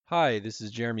Hi, this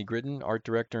is Jeremy Gritton, Art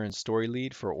Director and Story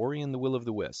Lead for Ori and the Will of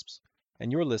the Wisps, and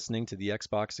you're listening to the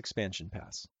Xbox Expansion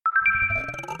Pass.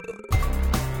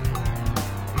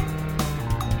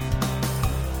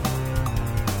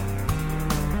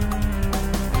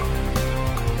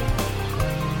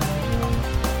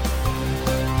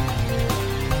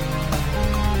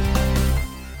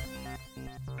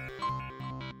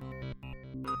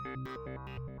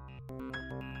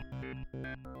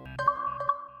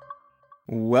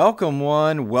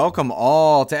 Welcome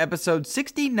all to episode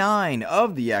 69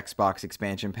 of the Xbox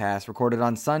Expansion Pass, recorded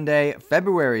on Sunday,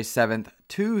 February 7th,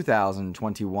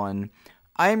 2021.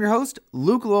 I am your host,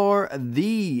 Luke Lore,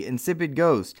 the Insipid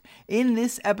Ghost. In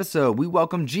this episode, we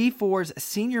welcome G4's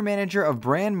Senior Manager of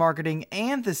Brand Marketing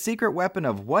and the secret weapon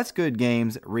of What's Good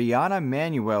Games, Rihanna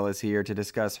Manuel, is here to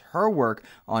discuss her work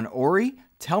on Ori,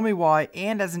 Tell Me Why,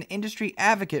 and as an industry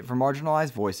advocate for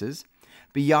marginalized voices.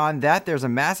 Beyond that, there's a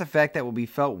mass effect that will be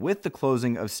felt with the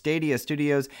closing of Stadia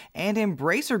Studios, and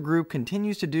Embracer Group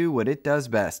continues to do what it does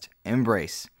best: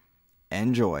 embrace.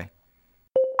 Enjoy.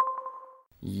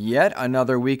 Yet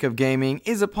another week of gaming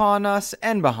is upon us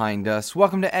and behind us.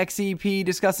 Welcome to XEP,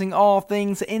 discussing all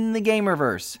things in the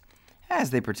Gamerverse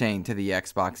as they pertain to the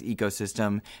Xbox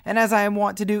ecosystem. And as I am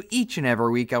wont to do each and every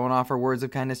week, I want to offer words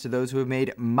of kindness to those who have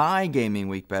made my gaming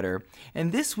week better.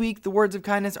 And this week, the words of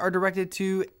kindness are directed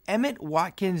to Emmett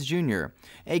Watkins Jr.,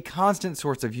 a constant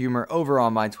source of humor over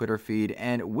on my Twitter feed,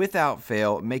 and without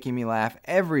fail, making me laugh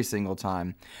every single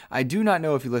time. I do not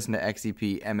know if you listen to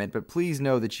XEP, Emmett, but please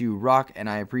know that you rock, and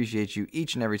I appreciate you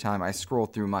each and every time I scroll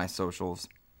through my socials.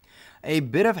 A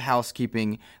bit of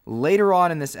housekeeping. Later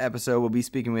on in this episode, we'll be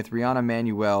speaking with Rihanna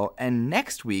Manuel, and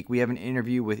next week we have an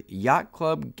interview with Yacht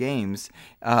Club Games,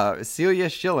 Celia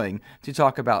Schilling, to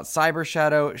talk about Cyber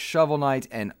Shadow, Shovel Knight,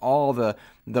 and all the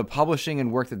publishing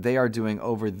and work that they are doing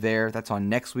over there. That's on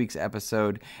next week's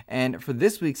episode. And for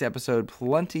this week's episode,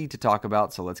 plenty to talk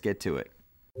about, so let's get to it.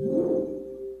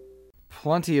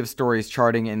 Plenty of stories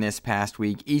charting in this past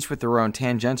week, each with their own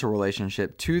tangential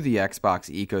relationship to the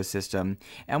Xbox ecosystem.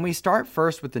 And we start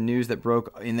first with the news that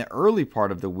broke in the early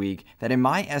part of the week that, in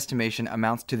my estimation,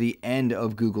 amounts to the end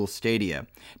of Google Stadia.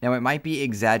 Now, it might be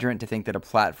exaggerant to think that a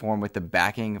platform with the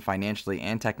backing financially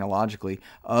and technologically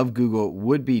of Google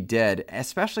would be dead,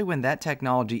 especially when that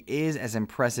technology is as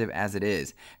impressive as it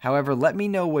is. However, let me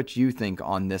know what you think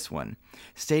on this one.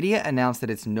 Stadia announced that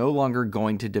it's no longer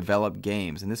going to develop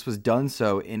games, and this was done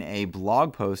so in a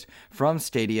blog post from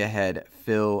Stadia head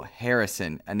Phil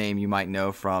Harrison, a name you might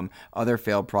know from other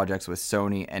failed projects with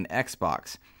Sony and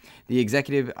Xbox. The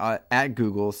executive at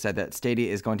Google said that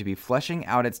Stadia is going to be fleshing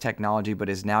out its technology, but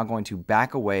is now going to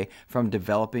back away from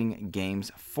developing games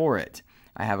for it.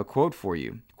 I have a quote for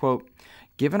you. Quote,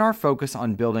 "Given our focus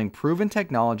on building proven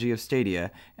technology of Stadia,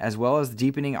 as well as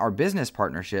deepening our business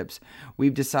partnerships,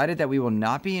 we've decided that we will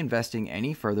not be investing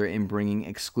any further in bringing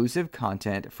exclusive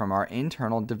content from our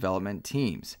internal development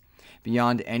teams,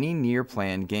 beyond any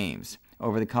near-planned games.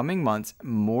 Over the coming months,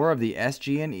 more of the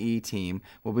SG&E team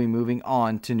will be moving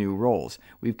on to new roles.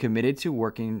 We've committed to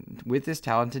working with this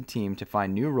talented team to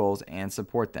find new roles and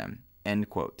support them." End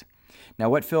quote. Now,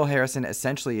 what Phil Harrison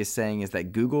essentially is saying is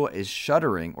that Google is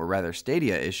shuttering, or rather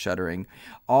Stadia is shuttering,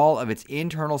 all of its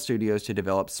internal studios to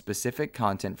develop specific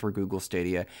content for Google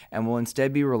Stadia, and will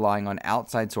instead be relying on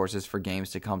outside sources for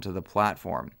games to come to the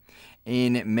platform.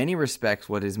 In many respects,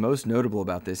 what is most notable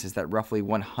about this is that roughly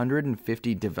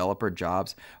 150 developer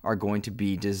jobs are going to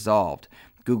be dissolved.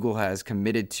 Google has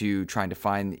committed to trying to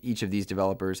find each of these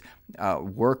developers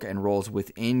work and roles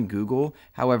within Google.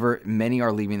 However, many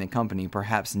are leaving the company,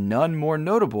 perhaps none more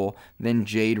notable than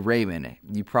Jade Raymond.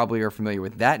 You probably are familiar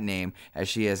with that name, as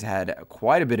she has had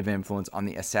quite a bit of influence on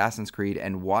the Assassin's Creed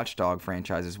and Watch Dogs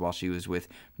franchises while she was with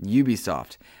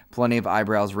Ubisoft. Plenty of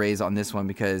eyebrows raised on this one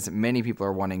because many people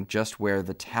are wondering just where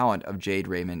the talent of Jade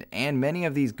Raymond and many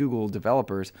of these Google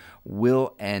developers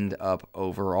will end up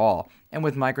overall. And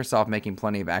with Microsoft making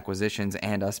plenty of acquisitions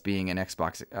and us being an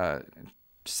Xbox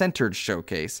centered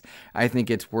showcase, I think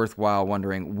it's worthwhile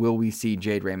wondering, will we see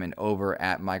Jade Raymond over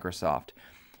at Microsoft?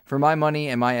 For my money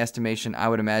and my estimation, I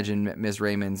would imagine Ms.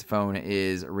 Raymond's phone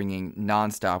is ringing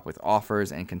nonstop with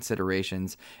offers and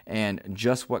considerations, and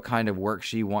just what kind of work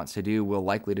she wants to do will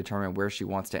likely determine where she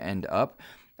wants to end up.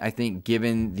 I think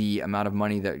given the amount of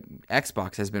money that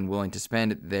Xbox has been willing to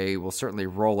spend, they will certainly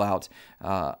roll out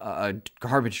a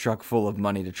garbage truck full of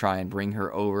money to try and bring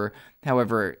her over.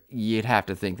 However, you'd have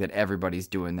to think that everybody's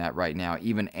doing that right now.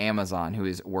 Even Amazon, who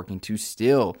is working to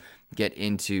still get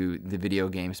into the video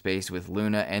game space with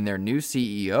Luna, and their new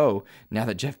CEO, now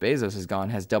that Jeff Bezos is gone,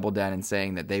 has doubled down in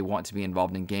saying that they want to be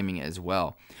involved in gaming as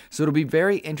well. So it'll be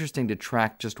very interesting to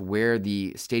track just where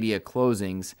the Stadia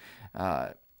closings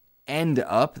end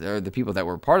up, or the people that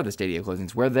were part of the Stadia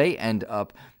closings, where they end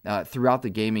up throughout the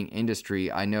gaming industry.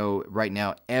 I know right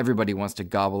now everybody wants to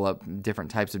gobble up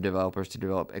different types of developers to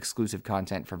develop exclusive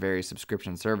content for various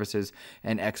subscription services,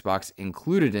 and Xbox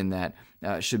included in that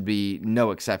should be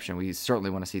no exception. We certainly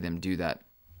want to see them do that.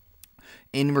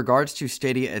 In regards to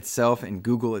Stadia itself and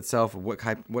Google itself, what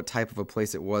type of a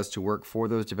place it was to work for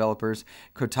those developers,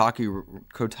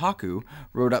 Kotaku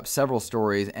wrote up several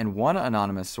stories, and one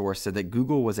anonymous source said that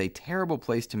Google was a terrible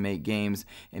place to make games.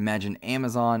 Imagine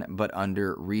Amazon, but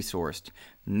under-resourced.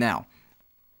 Now,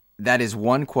 that is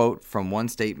one quote from one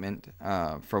statement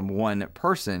from one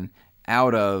person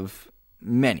out of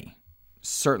many.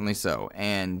 Certainly so,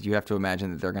 and you have to imagine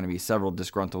that there are going to be several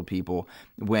disgruntled people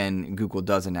when Google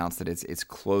does announce that it's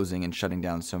closing and shutting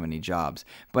down so many jobs.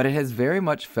 But it has very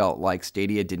much felt like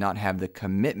Stadia did not have the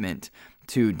commitment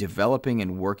to developing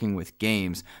and working with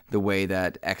games the way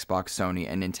that Xbox, Sony,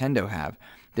 and Nintendo have.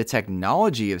 The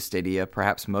technology of Stadia,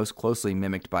 perhaps most closely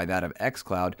mimicked by that of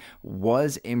xCloud,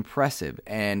 was impressive,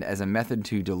 and as a method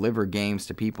to deliver games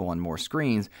to people on more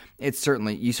screens, you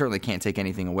certainly can't take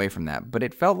anything away from that. But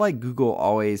it felt like Google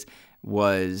always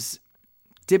was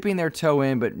dipping their toe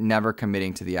in but never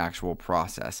committing to the actual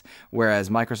process, whereas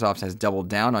Microsoft has doubled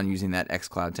down on using that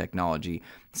xCloud technology.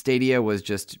 Stadia was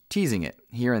just teasing it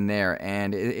here and there,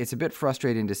 and it's a bit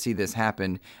frustrating to see this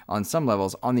happen on some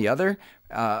levels. On the other,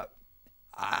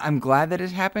 I'm glad that it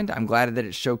happened. I'm glad that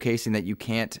it's showcasing that you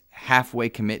can't halfway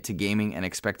commit to gaming and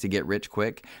expect to get rich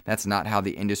quick. That's not how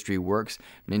the industry works.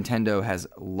 Nintendo has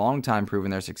long time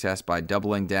proven their success by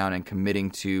doubling down and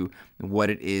committing to what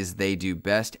it is they do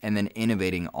best and then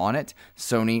innovating on it.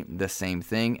 Sony, the same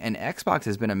thing. And Xbox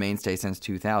has been a mainstay since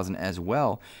 2000 as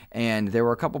well. And there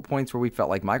were a couple points where we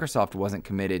felt like Microsoft wasn't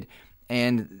committed,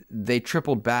 and they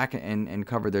tripled back and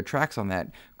covered their tracks on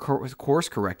that, course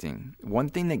correcting. One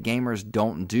thing that gamers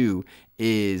don't do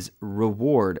is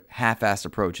reward half-assed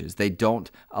approaches. They don't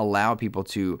allow people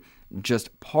to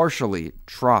just partially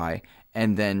try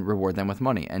and then reward them with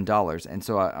money and dollars. And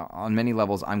so on many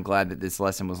levels, I'm glad that this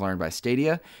lesson was learned by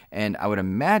Stadia, and I would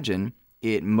imagine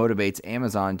it motivates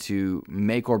Amazon to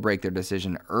make or break their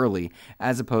decision early,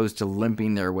 as opposed to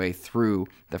limping their way through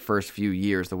the first few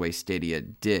years the way Stadia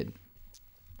did.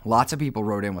 Lots of people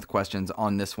wrote in with questions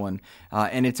on this one,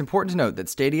 and it's important to note that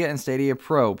Stadia and Stadia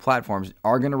Pro platforms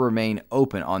are going to remain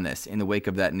open on this in the wake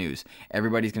of that news.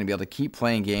 Everybody's going to be able to keep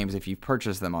playing games if you've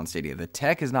purchased them on Stadia. The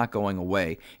tech is not going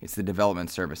away. It's the development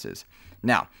services.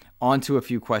 Now, on to a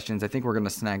few questions. I think we're going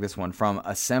to snag this one from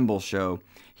Assemble Show.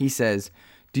 He says,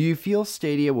 do you feel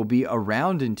Stadia will be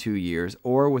around in 2 years,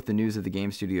 or with the news of the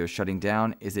game studios shutting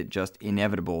down, is it just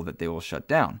inevitable that they will shut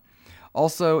down?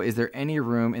 Also, is there any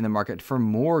room in the market for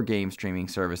more game streaming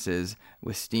services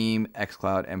with Steam,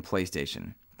 xCloud, and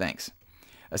PlayStation? Thanks.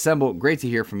 Assemble, great to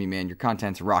hear from you, man. Your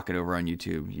content's rocking over on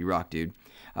YouTube. You rock, dude.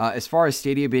 As far as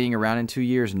Stadia being around in 2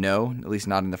 years, no, at least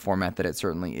not in the format that it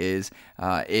certainly is.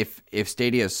 If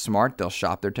Stadia is smart, they'll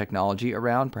shop their technology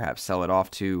around, perhaps sell it off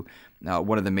to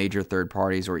one of the major third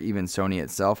parties or even Sony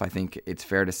itself. I think it's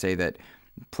fair to say that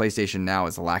PlayStation now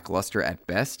is lackluster at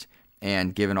best.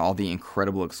 And given all the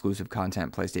incredible exclusive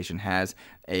content PlayStation has,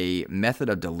 a method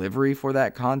of delivery for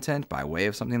that content by way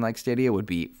of something like Stadia would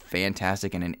be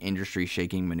fantastic and an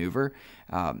industry-shaking maneuver.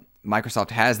 Microsoft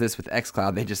has this with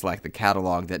xCloud. They just lack the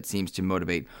catalog that seems to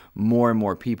motivate more and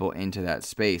more people into that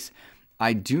space.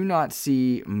 I do not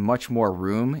see much more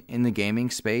room in the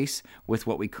gaming space with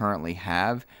what we currently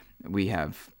have. We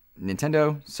have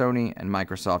Nintendo, Sony, and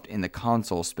Microsoft in the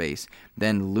console space.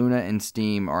 Then Luna and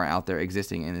Steam are out there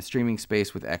existing in the streaming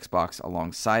space with Xbox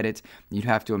alongside it. You'd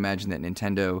have to imagine that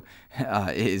Nintendo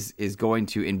is going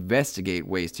to investigate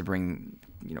ways to bring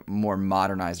more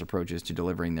modernized approaches to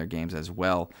delivering their games as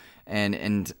well.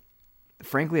 And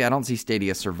frankly, I don't see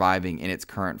Stadia surviving in its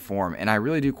current form, and I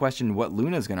really do question what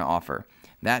Luna is going to offer.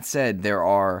 That said, there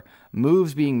are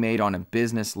moves being made on a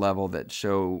business level that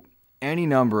show any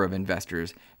number of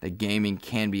investors that gaming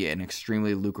can be an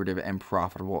extremely lucrative and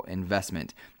profitable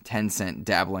investment. Tencent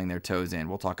dabbling their toes in.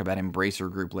 We'll talk about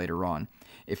Embracer Group later on.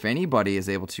 If anybody is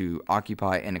able to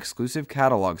occupy an exclusive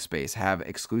catalog space, have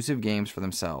exclusive games for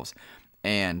themselves,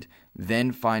 and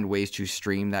then find ways to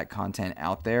stream that content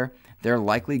out there, they're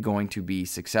likely going to be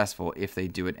successful if they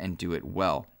do it and do it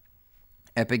well.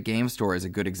 Epic Game Store is a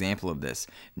good example of this.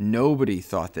 Nobody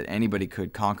thought that anybody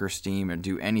could conquer Steam or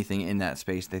do anything in that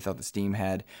space. They thought that Steam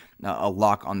had a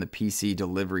lock on the PC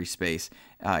delivery space.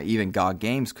 Even GOG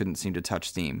Games couldn't seem to touch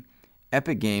Steam.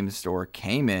 Epic Game Store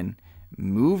came in,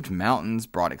 moved mountains,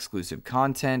 brought exclusive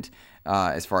content.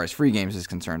 As far as free games is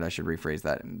concerned, I should rephrase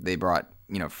that. They brought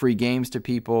free games to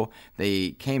people.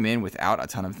 They came in without a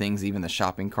ton of things. Even the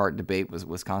shopping cart debate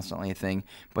was constantly a thing.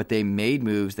 But they made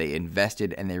moves, they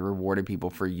invested, and they rewarded people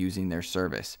for using their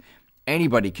service.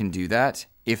 Anybody can do that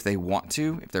if they want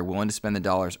to, if they're willing to spend the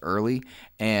dollars early,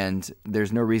 and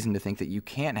there's no reason to think that you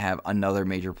can't have another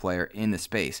major player in the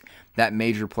space. That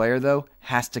major player, though,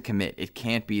 has to commit. It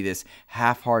can't be this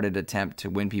half-hearted attempt to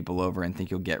win people over and think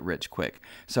you'll get rich quick.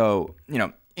 So,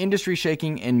 industry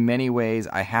shaking in many ways.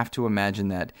 I have to imagine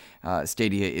that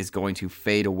Stadia is going to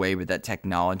fade away, but that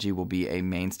technology will be a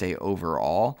mainstay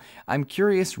overall. I'm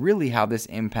curious really how this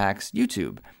impacts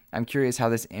YouTube. I'm curious how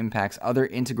this impacts other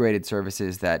integrated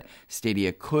services that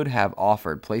Stadia could have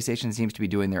offered. PlayStation seems to be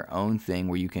doing their own thing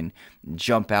where you can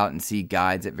jump out and see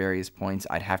guides at various points.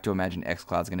 I'd have to imagine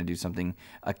xCloud's going to do something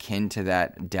akin to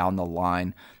that down the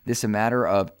line. This a matter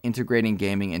of integrating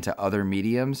gaming into other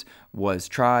mediums was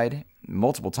tried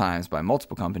multiple times by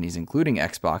multiple companies, including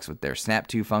Xbox with their Snap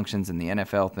 2 functions and the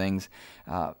NFL things,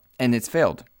 and it's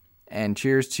failed. And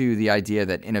cheers to the idea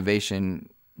that innovation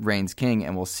reigns king,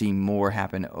 and we'll see more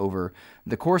happen over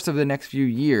the course of the next few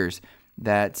years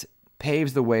that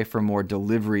paves the way for more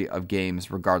delivery of games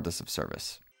regardless of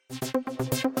service.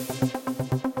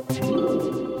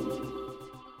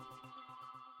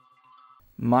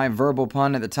 My verbal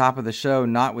pun at the top of the show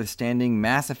notwithstanding,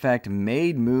 Mass Effect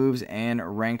made moves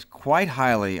and ranked quite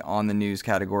highly on the news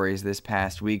categories this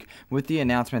past week with the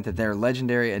announcement that their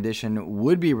Legendary Edition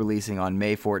would be releasing on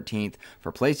May 14th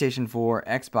for PlayStation 4,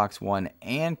 Xbox One,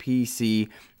 and PC.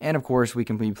 And of course, we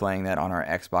can be playing that on our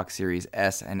Xbox Series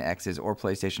S and X's or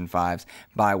PlayStation 5s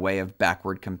by way of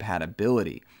backward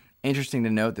compatibility. Interesting to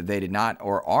note that they did not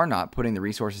or are not putting the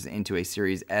resources into a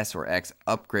Series S or X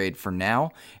upgrade for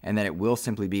now, and that it will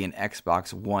simply be an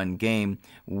Xbox One game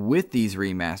with these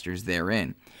remasters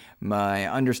therein. My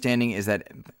understanding is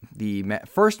that the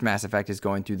first Mass Effect is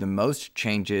going through the most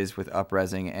changes with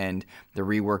upresing and the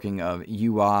reworking of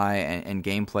UI and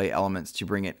gameplay elements to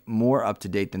bring it more up to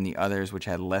date than the others, which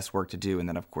had less work to do, and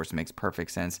that of course makes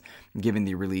perfect sense given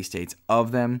the release dates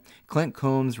of them. Clint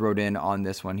Combs wrote in on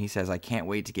this one. He says, "I can't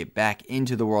wait to get back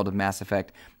into the world of Mass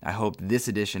Effect. I hope this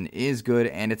edition is good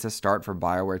and it's a start for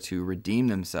BioWare to redeem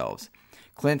themselves."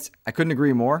 Clint, I couldn't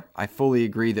agree more. I fully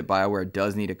agree that BioWare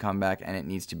does need a comeback and it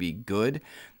needs to be good.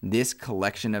 This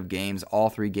collection of games, all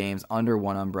 3 games under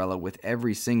one umbrella with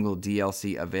every single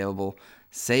DLC available,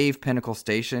 save Pinnacle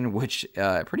Station, which,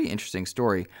 pretty interesting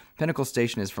story. Pinnacle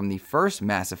Station is from the first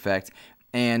Mass Effect,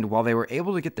 and while they were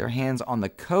able to get their hands on the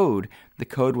code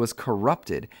was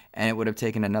corrupted, and it would have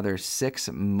taken another 6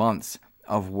 months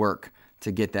of work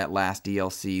to get that last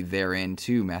DLC therein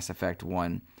to Mass Effect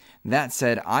 1. That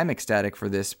said, I'm ecstatic for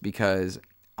this because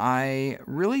I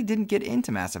really didn't get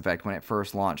into Mass Effect when it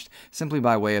first launched, simply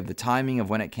by way of the timing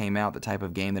of when it came out, the type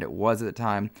of game that it was at the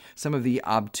time. Some of the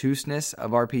obtuseness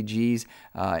of RPGs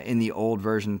in the old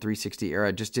version 360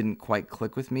 era just didn't quite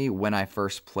click with me when I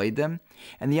first played them.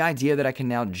 And the idea that I can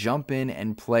now jump in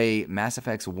and play Mass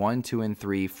Effects 1, 2, and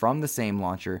 3 from the same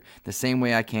launcher, the same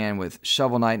way I can with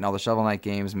Shovel Knight and all the Shovel Knight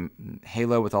games,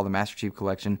 Halo with all the Master Chief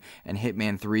Collection, and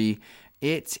Hitman 3,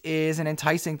 it is an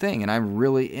enticing thing, and I'm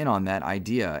really in on that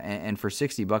idea. And for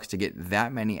 $60 to get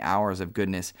that many hours of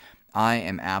goodness, I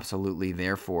am absolutely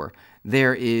there for.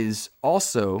 There is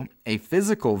also a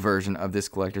physical version of this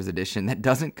collector's edition that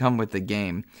doesn't come with the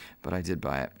game, but I did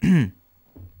buy it.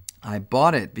 I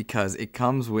bought it because it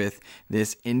comes with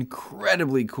this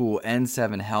incredibly cool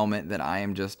N7 helmet that I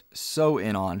am just so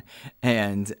in on,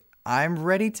 and I'm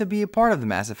ready to be a part of the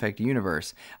Mass Effect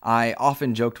universe. I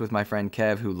often joked with my friend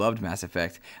Kev, who loved Mass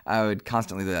Effect. I would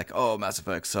constantly be like, "Oh, Mass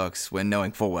Effect sucks," when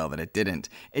knowing full well that it didn't.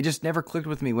 It just never clicked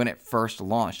with me when it first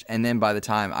launched. And then by the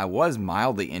time I was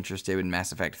mildly interested in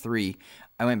Mass Effect 3,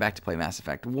 I went back to play Mass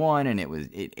Effect 1, and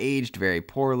it aged very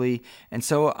poorly. And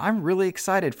so I'm really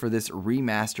excited for this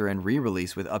remaster and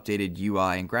re-release with updated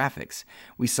UI and graphics.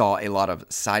 We saw a lot of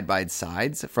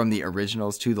side-by-sides from the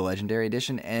originals to the Legendary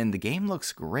Edition, and the game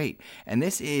looks great. And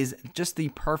this is just the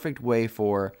perfect way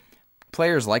for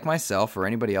players like myself or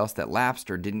anybody else that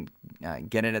lapsed or didn't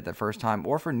get it at the first time,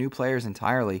 or for new players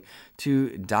entirely,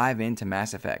 to dive into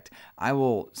Mass Effect. I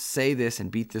will say this and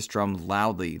beat this drum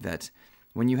loudly that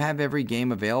When you have every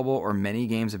game available or many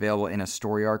games available in a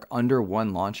story arc under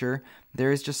one launcher, there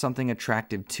is just something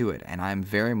attractive to it, and I'm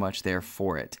very much there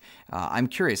for it. I'm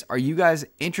curious, are you guys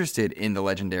interested in the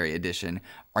Legendary Edition?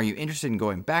 Are you interested in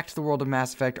going back to the world of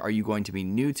Mass Effect? Are you going to be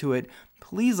new to it?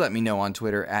 Please let me know on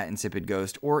Twitter at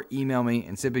InsipidGhost or email me,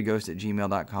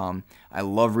 insipidghost@gmail.com. I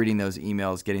love reading those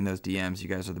emails, getting those DMs. You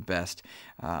guys are the best.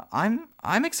 I'm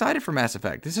excited for Mass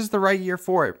Effect. This is the right year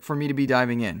for it, for me to be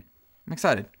diving in. I'm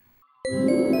excited.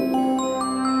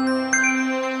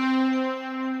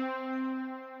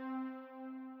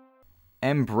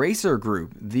 Embracer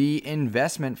Group, the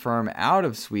investment firm out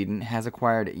of Sweden, has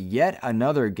acquired yet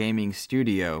another gaming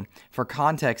studio. For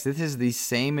context, this is the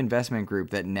same investment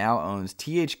group that now owns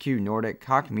THQ Nordic,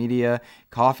 Koch Media,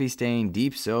 Coffee Stain,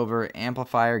 Deep Silver,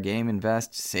 Amplifier Game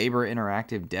Invest, Saber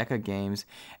Interactive, Deca Games,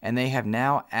 and they have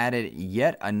now added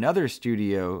yet another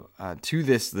studio to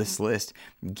this list.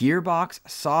 Gearbox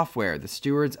Software, the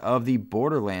stewards of the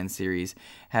Borderlands series,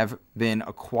 have been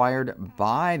acquired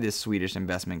by this Swedish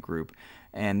investment group.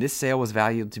 And this sale was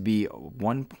valued to be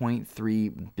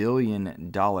 $1.3 billion.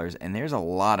 And there's a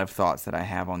lot of thoughts that I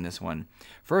have on this one.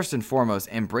 First and foremost,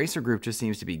 Embracer Group just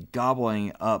seems to be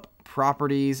gobbling up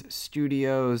properties,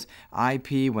 studios,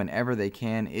 IP whenever they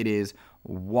can. It is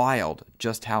wild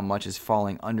just how much is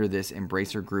falling under this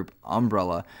Embracer Group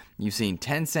umbrella. You've seen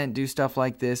Tencent do stuff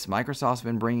like this. Microsoft's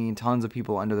been bringing tons of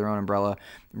people under their own umbrella.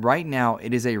 Right now,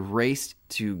 it is a race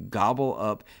to gobble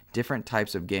up different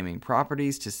types of gaming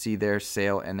properties to see their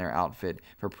sale and their outfit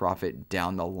for profit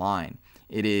down the line.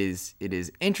 It is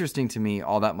interesting to me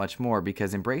all that much more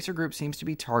because Embracer Group seems to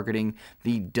be targeting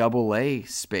the AA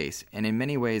space. And in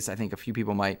many ways, I think a few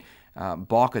people might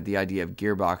balk at the idea of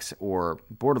Gearbox or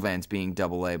Borderlands being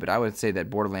AA, but I would say that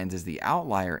Borderlands is the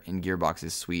outlier in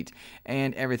Gearbox's suite,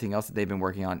 and everything else that they've been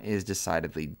working on is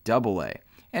decidedly AA.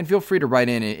 And feel free to write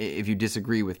in if you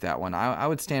disagree with that one. I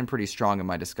would stand pretty strong in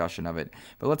my discussion of it.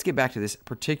 But let's get back to this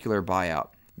particular buyout.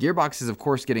 Gearbox is, of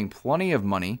course, getting plenty of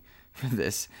money for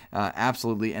this,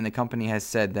 absolutely, and the company has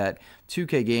said that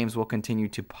 2K Games will continue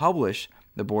to publish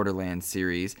the Borderlands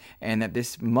series, and that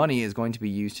this money is going to be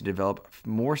used to develop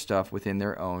more stuff within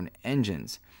their own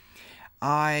engines.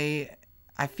 I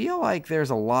feel like there's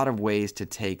a lot of ways to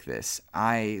take this.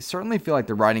 I certainly feel like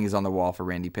the writing is on the wall for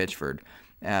Randy Pitchford,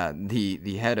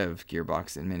 the head of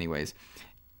Gearbox in many ways.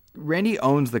 Randy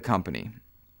owns the company.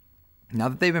 Now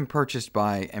that they've been purchased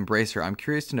by Embracer, I'm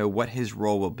curious to know what his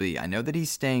role will be. I know that he's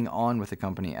staying on with the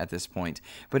company at this point,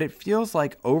 but it feels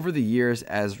like over the years,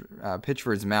 as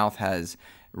Pitchford's mouth has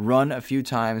run a few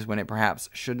times when it perhaps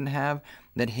shouldn't have,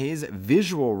 that his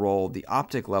visual role, the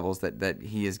optic levels that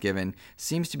he is given,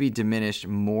 seems to be diminished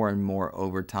more and more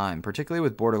over time, particularly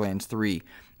with Borderlands 3.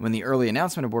 When the early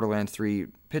announcement of Borderlands 3,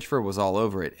 Pitchford was all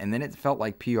over it, and then it felt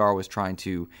like PR was trying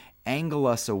to angle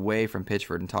us away from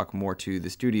Pitchford and talk more to the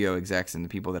studio execs and the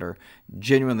people that are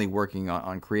genuinely working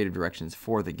on creative directions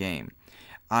for the game.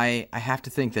 I have to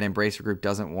think that Embracer Group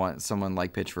doesn't want someone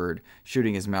like Pitchford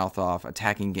shooting his mouth off,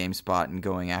 attacking GameSpot, and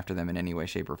going after them in any way,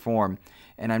 shape, or form.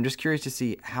 And I'm just curious to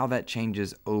see how that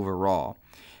changes overall.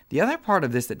 The other part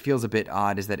of this that feels a bit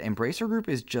odd is that Embracer Group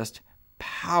is just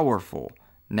powerful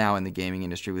now in the gaming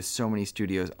industry with so many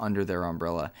studios under their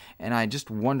umbrella. And I just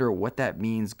wonder what that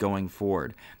means going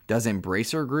forward. Does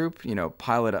Embracer Group,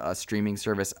 pilot a streaming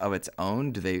service of its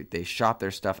own? Do they shop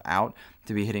their stuff out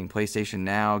to be hitting PlayStation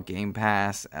Now, Game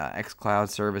Pass, xCloud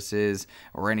services,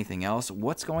 or anything else?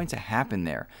 What's going to happen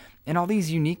there? And all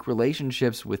these unique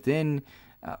relationships within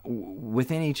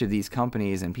each of these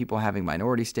companies and people having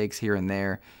minority stakes here and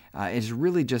there is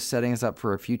really just setting us up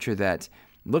for a future that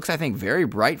looks, I think, very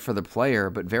bright for the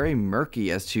player, but very murky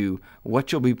as to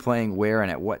what you'll be playing where and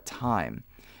at what time.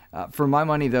 For my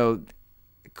money, though,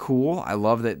 cool. I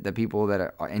love that the people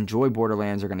that enjoy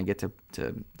Borderlands are going to get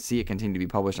to see it continue to be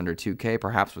published under 2K,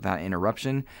 perhaps without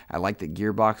interruption. I like that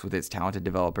Gearbox, with its talented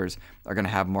developers, are going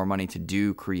to have more money to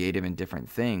do creative and different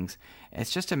things. It's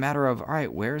just a matter of, all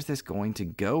right, where is this going to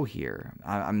go here?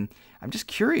 I'm just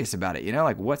curious about it,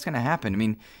 like what's going to happen? I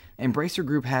mean, Embracer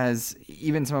Group has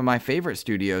even some of my favorite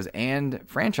studios and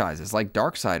franchises like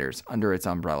Darksiders under its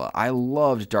umbrella. I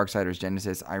loved Darksiders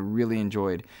Genesis. I really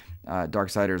enjoyed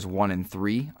Darksiders 1 and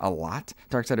 3 a lot.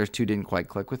 Darksiders 2 didn't quite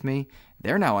click with me.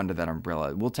 They're now under that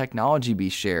umbrella. Will technology be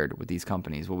shared with these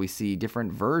companies? Will we see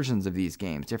different versions of these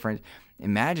games, different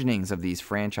imaginings of these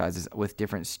franchises with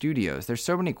different studios? There's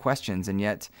so many questions, and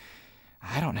yet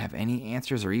I don't have any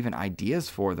answers or even ideas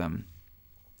for them.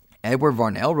 Edward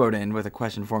Varnell wrote in with a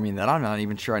question for me that I'm not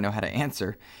even sure I know how to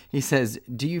answer. He says,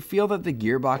 do you feel that the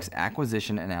Gearbox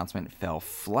acquisition announcement fell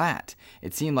flat?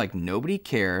 It seemed like nobody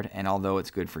cared, and although it's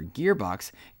good for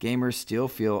Gearbox, gamers still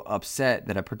feel upset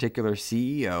that a particular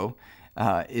CEO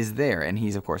is there. And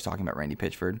he's, of course, talking about Randy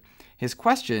Pitchford. His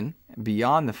question,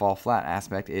 beyond the fall flat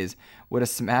aspect, is, would a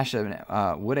Smash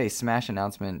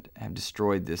announcement have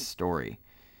destroyed this story?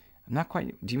 I'm not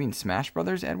quite. Do you mean Smash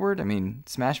Brothers, Edward? I mean,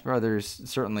 Smash Brothers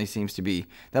certainly seems to be,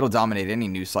 that'll dominate any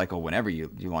news cycle whenever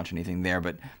you launch anything there.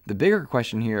 But the bigger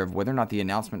question here of whether or not the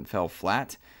announcement fell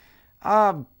flat,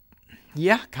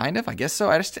 yeah, kind of. I guess so.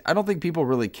 I don't think people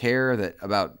really care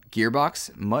about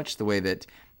Gearbox much the way that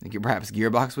perhaps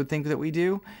Gearbox would think that we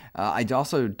do. I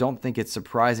also don't think it's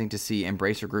surprising to see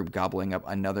Embracer Group gobbling up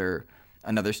another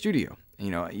studio.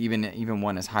 Even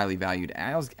one as highly valued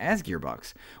as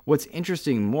Gearbox. What's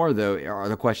interesting more, though, are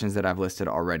the questions that I've listed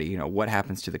already. What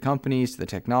happens to the companies, to the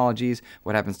technologies?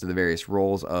 What happens to the various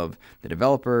roles of the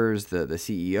developers, the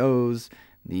CEOs?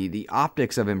 The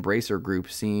optics of Embracer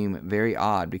Group seem very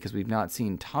odd because we've not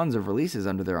seen tons of releases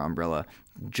under their umbrella,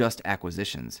 just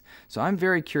acquisitions. So I'm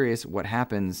very curious what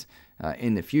happens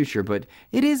in the future, but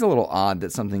it is a little odd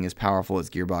that something as powerful as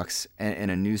Gearbox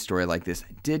and a news story like this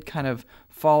did kind of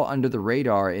fall under the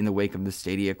radar in the wake of the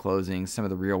Stadia closing, some of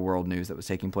the real-world news that was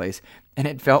taking place, and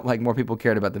it felt like more people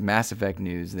cared about the Mass Effect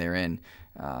news therein.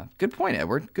 Good point,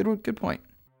 Edward. Good point.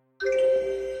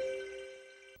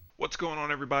 What's going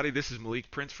on, everybody? This is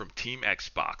Malik Prince from Team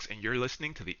Xbox, and you're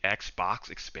listening to the Xbox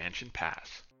Expansion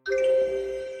Pass.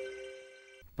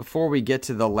 Before we get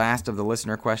to the last of the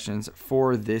listener questions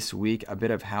for this week, a bit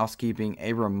of housekeeping.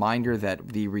 A reminder that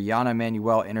the Rihanna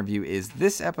Manuel interview is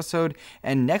this episode,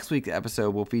 and next week's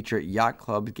episode will feature Yacht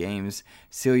Club Games'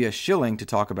 Celia Schilling to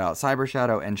talk about Cyber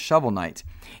Shadow and Shovel Knight.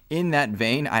 In that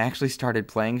vein, I actually started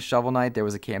playing Shovel Knight. There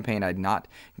was a campaign I'd not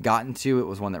gotten to. It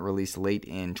was one that released late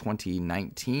in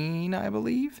 2019, I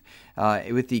believe,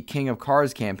 with the King of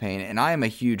Cards campaign, and I am a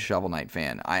huge Shovel Knight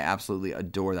fan. I absolutely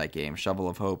adore that game. Shovel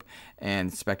of Hope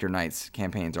and Spectre Knight's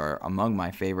campaigns are among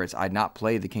my favorites. I'd not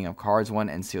played the King of Cards one,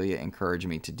 and Celia encouraged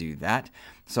me to do that.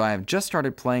 So I have just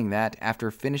started playing that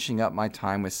after finishing up my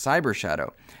time with Cyber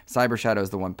Shadow. Cyber Shadow is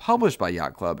the one published by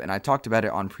Yacht Club, and I talked about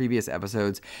it on previous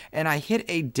episodes, and I hit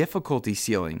a difficulty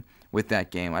ceiling with that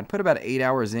game. I'd put about 8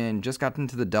 hours in, just got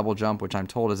into the double jump, which I'm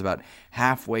told is about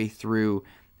halfway through,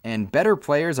 and better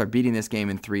players are beating this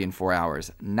game in 3 and 4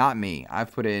 hours. Not me.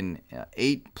 I've put in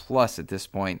 8 plus at this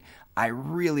point. I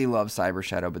really love Cyber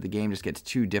Shadow, but the game just gets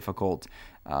too difficult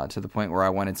to the point where I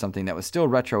wanted something that was still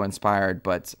retro-inspired,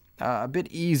 but a bit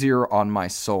easier on my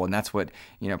soul, and that's what,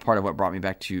 part of what brought me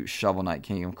back to Shovel Knight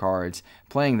King of Cards.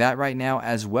 Playing that right now,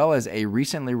 as well as a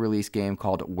recently released game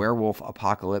called Werewolf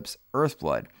Apocalypse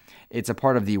Earthblood. It's a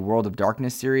part of the World of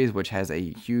Darkness series, which has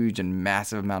a huge and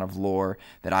massive amount of lore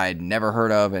that I had never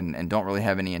heard of and don't really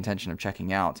have any intention of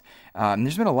checking out.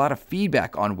 There's been a lot of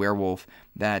feedback on Werewolf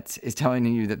that is telling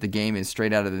you that the game is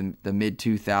straight out of the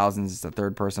mid-2000s. It's a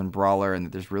third-person brawler and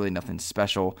that there's really nothing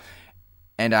special.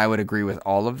 And I would agree with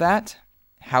all of that.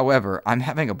 However, I'm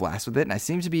having a blast with it, and I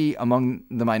seem to be among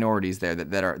the minorities there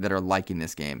that are liking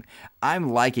this game. I'm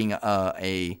liking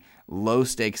a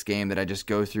low-stakes game that I just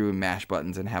go through and mash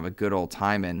buttons and have a good old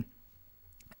time in.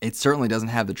 It certainly doesn't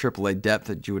have the AAA depth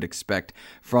that you would expect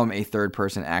from a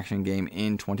third-person action game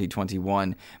in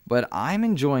 2021, but I'm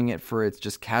enjoying it for its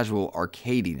just casual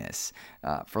arcadiness,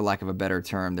 for lack of a better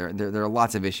term. There are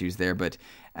lots of issues there, but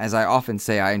as I often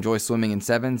say, I enjoy swimming in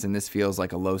sevens, and this feels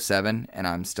like a low 7, and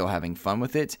I'm still having fun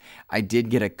with it. I did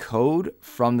get a code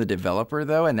from the developer,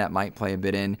 though, and that might play a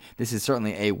bit in. This is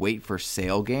certainly a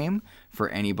wait-for-sale game for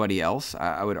anybody else.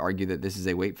 I would argue that this is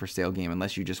a wait-for-sale game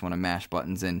unless you just want to mash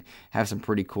buttons and have some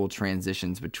pretty cool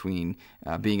transitions between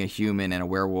being a human and a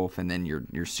werewolf, and then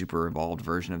your super evolved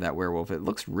version of that werewolf. It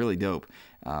looks really dope,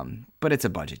 but it's a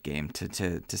budget game,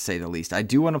 to say the least. I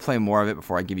do want to play more of it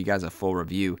before I give you guys a full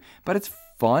review, but it's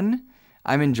fun.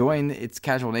 I'm enjoying its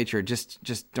casual nature.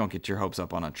 Just don't get your hopes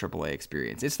up on a AAA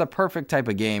experience. It's the perfect type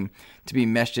of game to be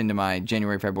meshed into my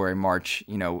January, February, March,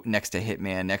 next to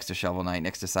Hitman, next to Shovel Knight,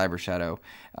 next to Cyber Shadow.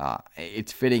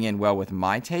 It's fitting in well with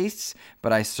my tastes,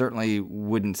 but I certainly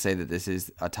wouldn't say that this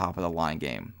is a top-of-the-line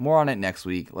game. More on it next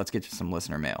week. Let's get to some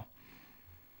listener mail.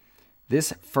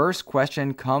 This first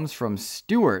question comes from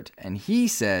Stuart, and he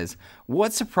says,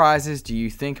 what surprises do you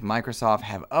think Microsoft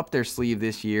have up their sleeve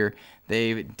this year?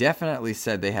 They've definitely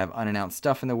said they have unannounced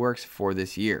stuff in the works for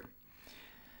this year.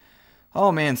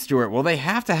 Oh man, Stuart, well, they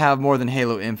have to have more than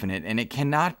Halo Infinite, and it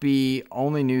cannot be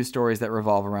only news stories that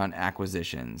revolve around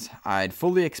acquisitions. I'd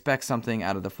fully expect something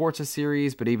out of the Forza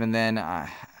series, but even then,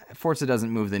 Forza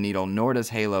doesn't move the needle, nor does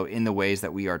Halo in the ways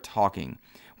that we are talking.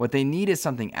 What they need is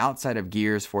something outside of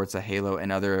Gears, Forza, Halo,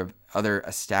 and other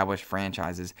established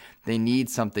franchises. They need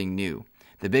something new.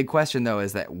 The big question, though,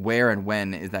 is that where and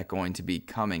when is that going to be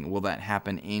coming? Will that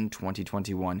happen in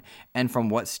 2021? And from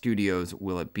what studios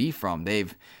will it be from?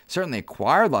 They've certainly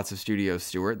acquired lots of studios,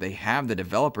 Stuart. They have the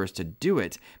developers to do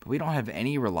it, but we don't have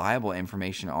any reliable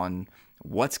information on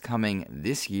what's coming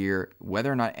this year,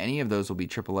 whether or not any of those will be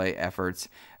AAA efforts.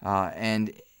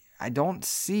 And I don't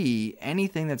see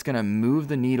anything that's going to move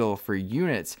the needle for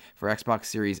units for Xbox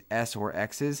Series S or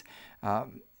X's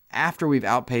after we've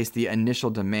outpaced the initial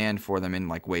demand for them in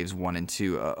like waves 1 and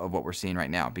 2 of what we're seeing right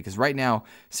now. Because right now,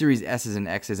 Series S's and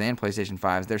X's and PlayStation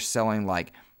 5s, they're selling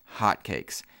like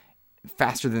hotcakes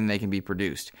faster than they can be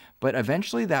produced. But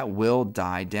eventually that will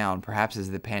die down, perhaps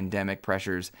as the pandemic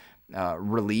pressures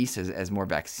release, as more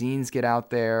vaccines get out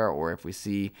there, or if we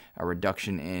see a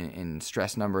reduction in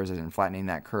stress numbers and flattening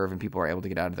that curve and people are able to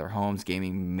get out of their homes,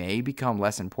 gaming may become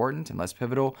less important and less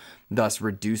pivotal, thus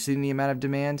reducing the amount of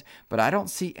demand. But I don't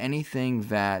see anything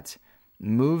that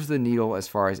moves the needle as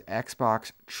far as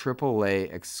Xbox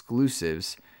AAA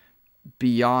exclusives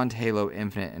beyond Halo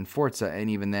Infinite and Forza, and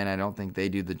even then I don't think they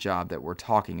do the job that we're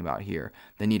talking about here.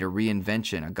 They need a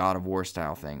reinvention, a God of War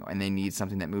style thing, and they need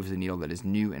something that moves the needle that is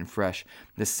new and fresh,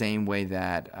 the same way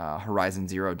that Horizon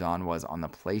Zero Dawn was on the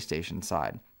PlayStation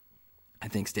side. I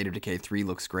think State of Decay 3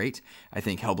 looks great. I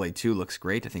think Hellblade 2 looks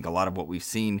great. I think a lot of what we've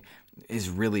seen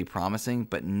is really promising,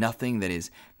 but nothing that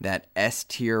is that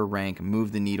S-tier rank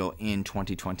move the needle in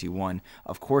 2021.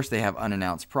 Of course, they have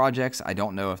unannounced projects. I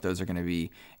don't know if those are going to be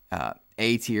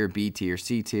A tier, B tier,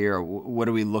 C tier, or what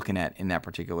are we looking at in that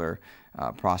particular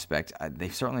prospect?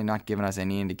 They've certainly not given us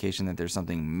any indication that there's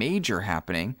something major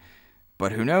happening,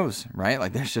 but who knows, right?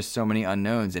 Like there's just so many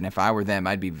unknowns, and if I were them,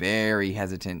 I'd be very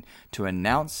hesitant to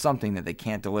announce something that they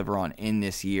can't deliver on in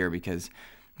this year because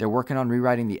they're working on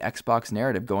rewriting the Xbox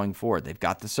narrative going forward. They've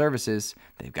got the services,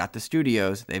 they've got the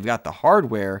studios, they've got the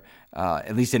hardware,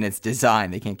 at least in its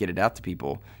design. They can't get it out to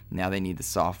people. Now they need the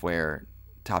software,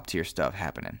 top tier stuff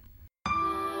happening.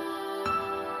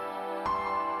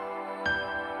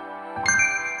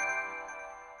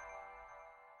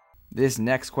 This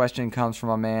next question comes from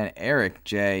my man Eric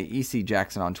J. EC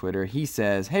Jackson on Twitter. He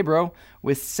says, "Hey bro,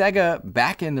 with Sega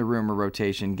back in the rumor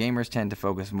rotation, gamers tend to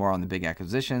focus more on the big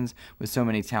acquisitions. With so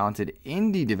many talented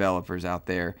indie developers out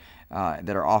there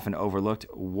that are often overlooked,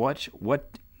 what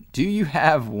do you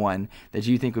have one that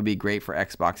you think would be great for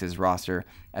Xbox's roster?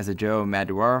 As a Joe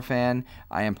Madureira fan,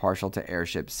 I am partial to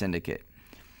Airship Syndicate."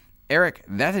 Eric,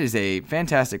 that is a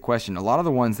fantastic question. A lot of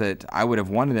the ones that I would have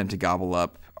wanted them to gobble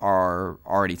up are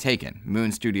already taken.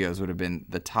 Moon Studios would have been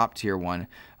the top tier one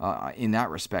in that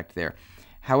respect there.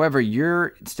 However,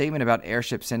 your statement about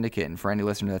Airship Syndicate, and for any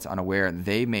listener that's unaware,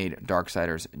 they made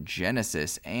Darksiders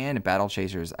Genesis and Battle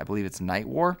Chasers, I believe it's Night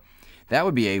War. That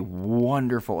would be a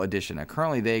wonderful addition.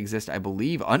 Currently, they exist, I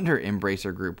believe, under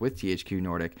Embracer Group with THQ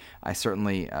Nordic. I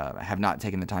certainly have not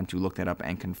taken the time to look that up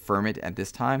and confirm it at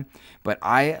this time, but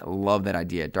I love that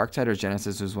idea. Darksiders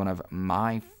Genesis was one of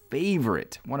my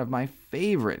favorite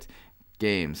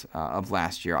games of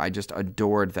last year. I just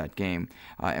adored that game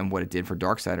and what it did for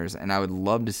Darksiders, and I would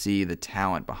love to see the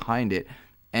talent behind it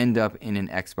end up in an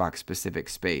Xbox-specific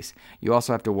space. You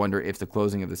also have to wonder if the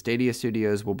closing of the Stadia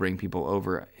studios will bring people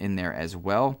over in there as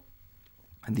well.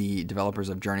 The developers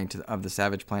of Journey of the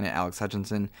Savage Planet, Alex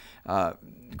Hutchinson,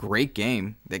 great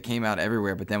game that came out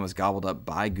everywhere but then was gobbled up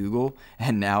by Google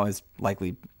and now is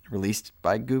likely released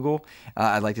by Google.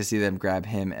 I'd like to see them grab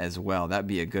him as well. That'd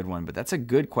be a good one, but that's a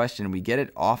good question. We get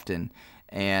it often,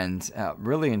 and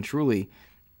really and truly,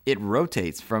 it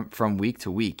rotates from week to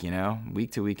week,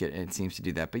 Week to week, it seems to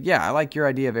do that. But yeah, I like your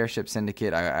idea of Airship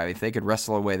Syndicate. If they could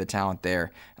wrestle away the talent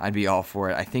there, I'd be all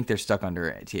for it. I think they're stuck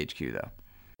under THQ, though.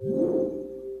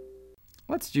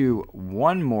 Let's do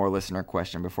one more listener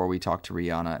question before we talk to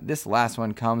Rihanna. This last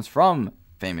one comes from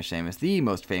Famous Seamus, the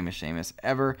most famous Seamus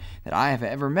ever that I have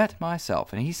ever met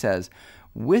myself. And he says,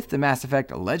 with the Mass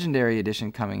Effect Legendary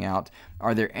Edition coming out,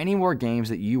 are there any more games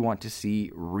that you want to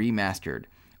see remastered?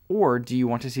 Or do you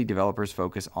want to see developers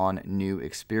focus on new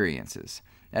experiences?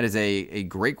 That is a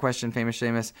great question, Famous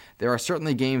Seamus. There are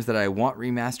certainly games that I want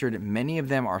remastered. Many of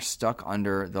them are stuck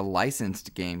under the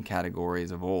licensed game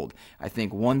categories of old. I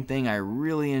think one thing I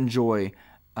really enjoy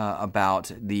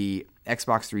about the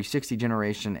Xbox 360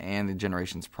 generation and the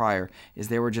generations prior is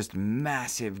they were just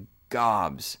massive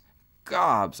gobs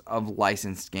gobs of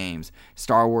licensed games,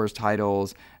 Star Wars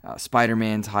titles,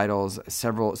 Spider-Man titles,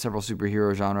 several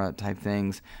superhero genre type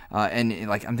things, and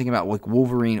like I'm thinking about like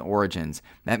Wolverine Origins.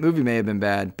 That movie may have been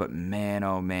bad, but man,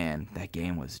 oh man, that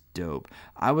game was dope.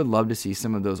 I would love to see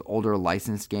some of those older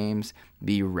licensed games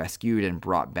be rescued and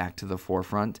brought back to the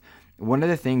forefront. One of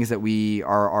the things that we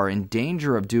are in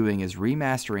danger of doing is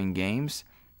remastering games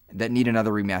that need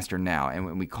another remaster now. And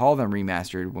when we call them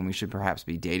remastered, when we should perhaps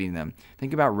be dating them.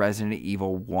 Think about Resident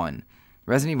Evil 1.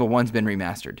 Resident Evil 1's been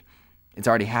remastered. It's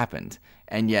already happened.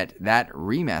 And yet that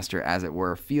remaster, as it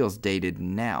were, feels dated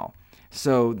now.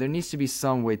 So there needs to be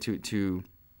some way to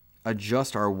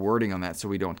adjust our wording on that so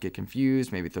we don't get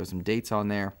confused, maybe throw some dates on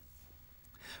there.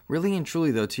 Really and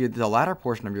truly, though, to the latter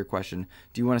portion of your question,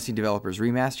 do you want to see developers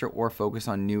remaster or focus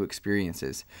on new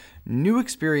experiences? New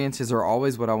experiences are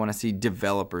always what I want to see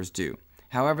developers do.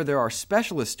 However, there are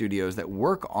specialist studios that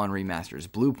work on remasters.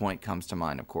 Bluepoint comes to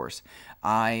mind, of course.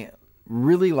 I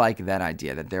really like that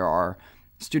idea, that there are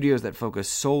studios that focus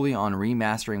solely on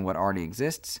remastering what already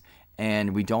exists,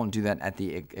 and we don't do that at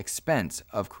the expense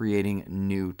of creating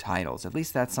new titles. At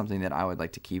least that's something that I would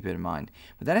like to keep in mind.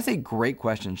 But that is a great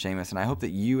question, Seamus, and I hope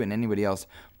that you and anybody else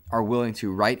are willing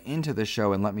to write into the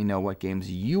show and let me know what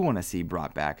games you want to see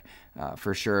brought back,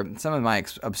 for sure. Some of my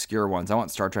obscure ones, I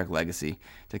want Star Trek Legacy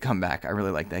to come back. I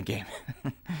really like that game.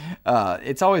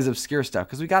 It's always obscure stuff,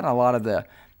 because we got a lot of the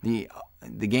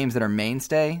games that are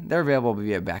mainstay. They're available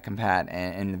via back compat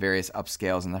and the various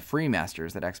upscales and the free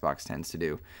masters that Xbox tends to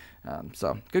do.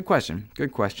 So, good question.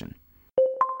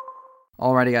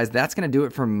 Alrighty, guys, that's going to do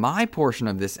it for my portion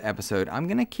of this episode. I'm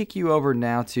going to kick you over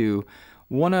now to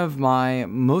one of my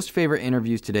most favorite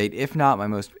interviews to date, if not my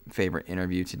most favorite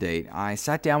interview to date. I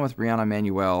sat down with Brianna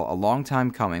Manuel, a long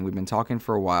time coming. We've been talking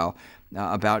for a while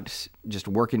about just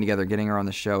working together, getting her on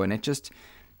the show, and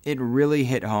it really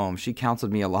hit home. She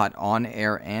counseled me a lot on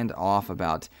air and off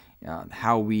about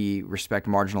how we respect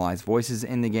marginalized voices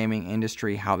in the gaming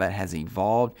industry, how that has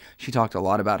evolved. She talked a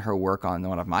lot about her work on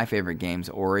one of my favorite games,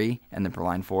 Ori and the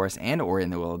Berline Forest, and Ori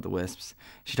and the Will of the Wisps.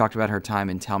 She talked about her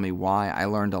time in Tell Me Why. I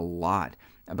learned a lot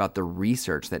about the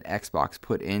research that Xbox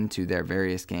put into their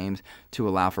various games to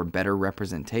allow for better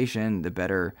representation, the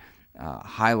better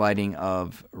highlighting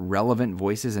of relevant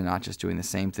voices and not just doing the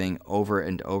same thing over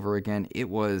and over again. It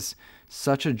was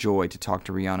such a joy to talk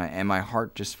to Rihanna, and my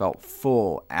heart just felt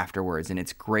full afterwards. And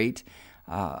it's great.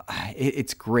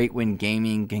 It's great when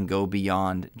gaming can go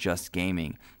beyond just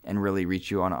gaming and really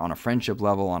reach you on a friendship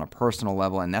level, on a personal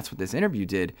level, and that's what this interview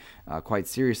did quite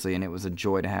seriously, and it was a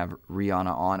joy to have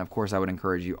Rihanna on. Of course, I would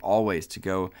encourage you always to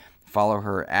go follow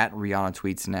her at Rihanna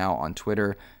Tweets Now on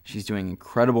Twitter. She's doing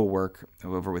incredible work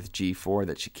over with G4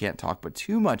 that she can't talk but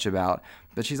too much about,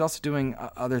 but she's also doing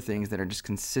other things that are just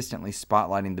consistently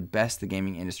spotlighting the best the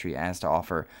gaming industry has to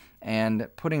offer and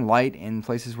putting light in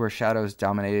places where shadows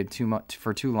dominated too much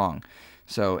for too long.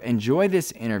 So enjoy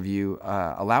this interview.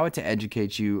 Allow it to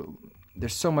educate you.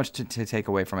 There's so much to take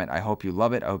away from it. I hope you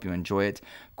love it. I hope you enjoy it.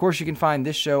 Of course, you can find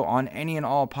this show on any and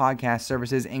all podcast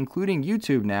services, including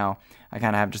YouTube now. I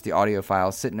kind of have just the audio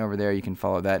files sitting over there. You can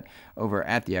follow that over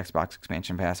at the Xbox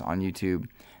Expansion Pass on YouTube.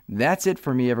 That's it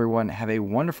for me, everyone. Have a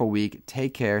wonderful week.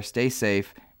 Take care. Stay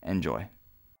safe. Enjoy.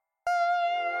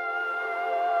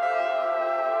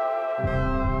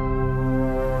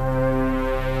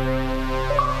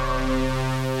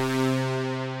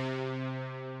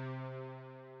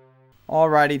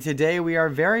 Alrighty, today we are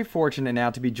very fortunate now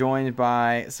to be joined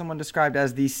by someone described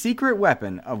as the secret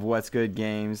weapon of What's Good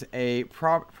Games, a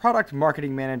product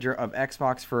marketing manager of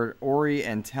Xbox for Ori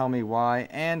and Tell Me Why,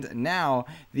 and now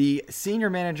the senior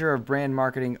manager of brand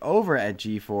marketing over at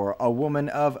G4, a woman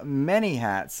of many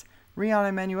hats,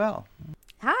 Rihanna Manuel.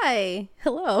 Hi.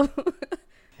 Hello.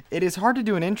 It is hard to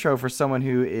do an intro for someone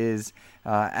who is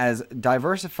as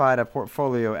diversified a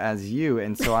portfolio as you,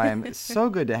 and so I am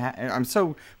I'm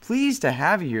so pleased to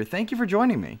have you here. Thank you for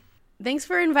joining me. Thanks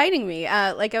for inviting me.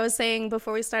 Like I was saying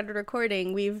before we started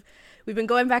recording, we've been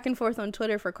going back and forth on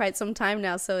Twitter for quite some time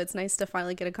now, so it's nice to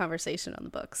finally get a conversation on the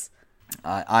books.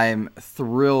 I am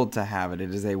thrilled to have it.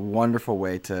 It is a wonderful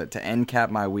way to end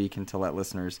cap my week and to let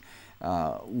listeners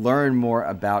learn more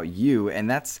about you, and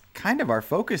that's kind of our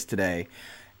focus today.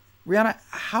 Rihanna,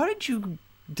 how did you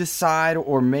decide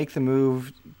or make the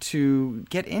move to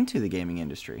get into the gaming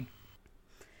industry?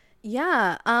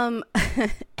 Yeah,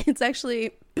 it's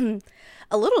actually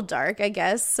a little dark, I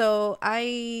guess. So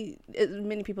many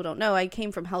people don't know, I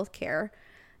came from healthcare,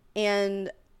 and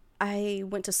I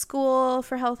went to school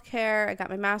for healthcare. I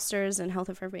got my master's in health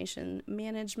information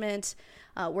management,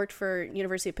 worked for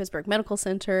University of Pittsburgh Medical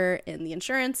Center in the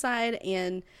insurance side,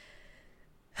 and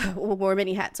wore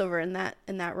many hats over in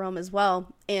that realm as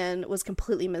well, and was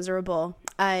completely miserable.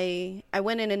 I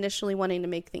went in initially wanting to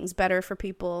make things better for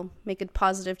people, make a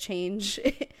positive change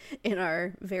in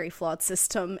our very flawed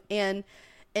system, and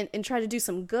try to do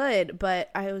some good.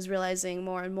 But I was realizing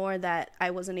more and more that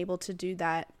I wasn't able to do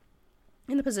that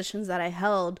in the positions that I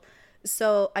held.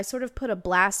 So I sort of put a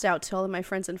blast out to all of my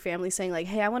friends and family saying like,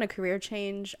 hey, I want a career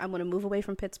change. I want to move away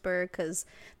from Pittsburgh, because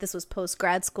this was post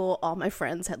grad school. All my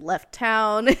friends had left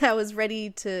town. I was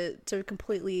ready to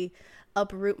completely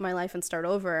uproot my life and start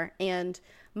over. And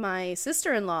my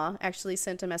sister-in-law actually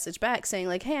sent a message back saying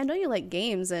like, hey, I know you like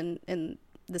games, and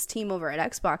this team over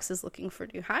at Xbox is looking for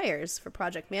new hires for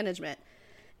project management.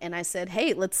 And I said,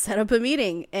 hey, let's set up a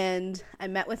meeting. And I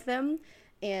met with them.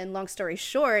 And long story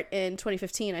short, in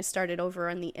 2015, I started over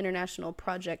on the international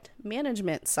project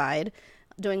management side,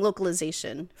 doing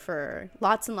localization for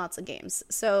lots and lots of games.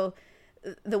 So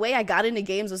the way I got into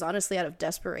games was honestly out of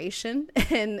desperation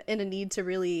and a need to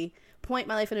really point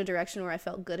my life in a direction where I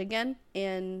felt good again.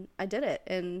 And I did it.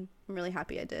 And I'm really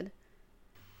happy I did.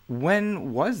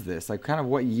 When was this? Like, kind of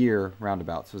what year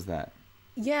roundabouts was that?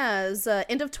 Yeah, it was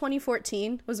end of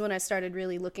 2014 was when I started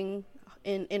really looking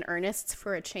in earnest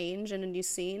for a change and a new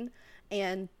scene.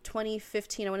 And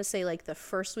 2015, I want to say like the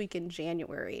first week in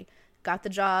January, got the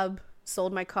job,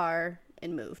 sold my car,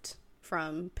 and moved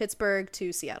from Pittsburgh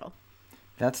to Seattle.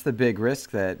 That's the big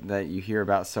risk that you hear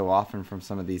about so often from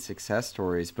some of these success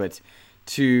stories. But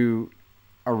to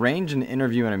arrange an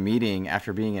interview and a meeting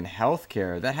after being in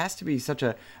healthcare, that has to be such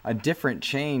a different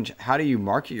change. How do you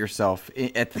market yourself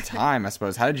at the time, I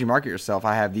suppose? How did you market yourself?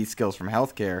 I have these skills from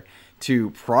healthcare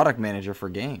to product manager for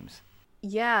games.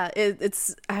 Yeah,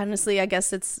 it's honestly, I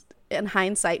guess it's in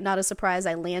hindsight, not a surprise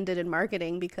I landed in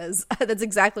marketing, because that's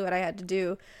exactly what I had to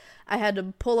do. I had to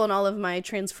pull on all of my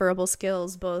transferable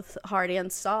skills, both hard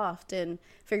and soft, and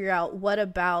figure out what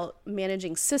about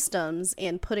managing systems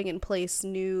and putting in place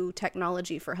new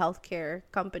technology for healthcare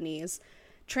companies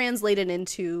translated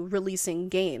into releasing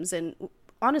games. And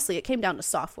honestly, it came down to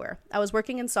software. I was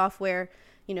working in software,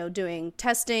 doing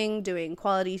testing, doing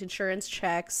quality assurance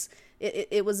checks.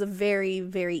 It was a very,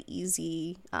 very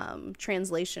easy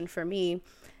translation for me.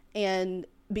 And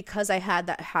because I had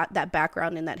that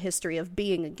background and that history of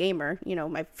being a gamer,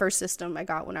 my first system I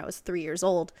got when I was 3 years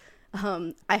old,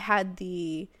 I had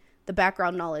the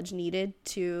background knowledge needed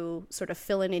to sort of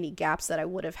fill in any gaps that I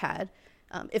would have had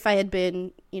if I had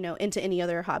been, into any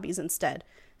other hobbies instead.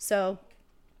 So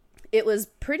it was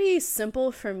pretty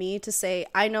simple for me to say,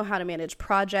 I know how to manage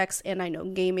projects and I know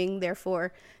gaming,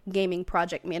 therefore gaming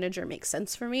project manager makes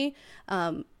sense for me,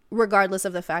 regardless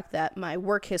of the fact that my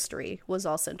work history was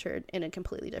all centered in a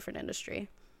completely different industry.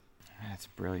 That's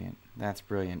brilliant. That's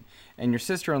brilliant. And your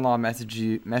sister-in-law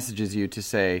messages you to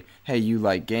say, hey, you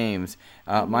like games.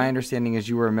 My understanding is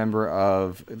you were a member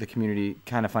of the community,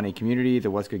 Kind of Funny community,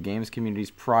 the What's Good Games communities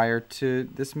prior to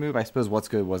this move. I suppose What's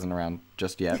Good wasn't around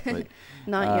just yet. But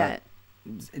Not yet.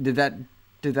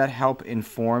 Did that help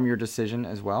inform your decision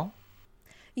as well?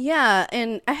 Yeah,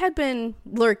 and I had been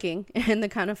lurking in the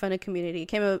Kind of Funny community.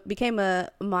 Became a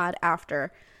mod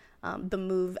after the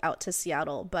move out to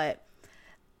Seattle, but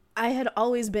I had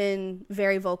always been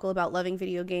very vocal about loving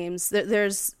video games.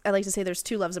 I like to say there's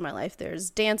two loves in my life. There's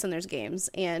dance and there's games.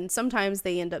 And sometimes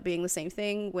they end up being the same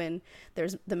thing when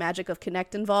there's the magic of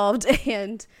Kinect involved.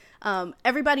 And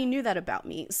everybody knew that about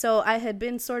me. So I had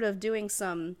been sort of doing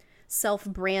some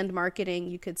self-brand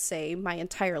marketing, you could say, my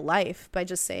entire life by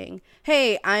just saying,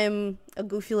 hey, I'm a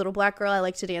goofy little black girl. I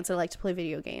like to dance. I like to play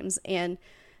video games. And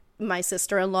my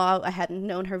sister-in-law, I hadn't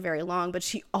known her very long, but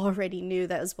she already knew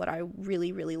that is what I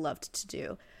really, really loved to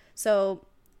do. So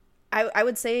I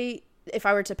would say if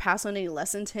I were to pass on any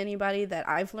lesson to anybody that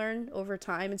I've learned over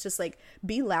time, it's just like,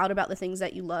 be loud about the things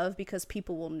that you love because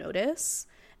people will notice.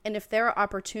 And if there are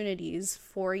opportunities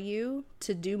for you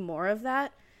to do more of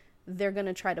that, they're going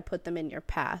to try to put them in your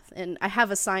path. And I have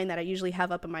a sign that I usually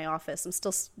have up in my office. I'm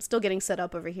still getting set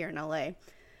up over here in LA,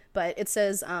 but it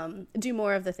says, do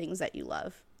more of the things that you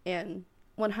love. And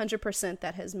 100%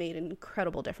 that has made an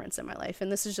incredible difference in my life.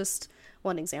 And this is just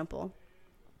one example.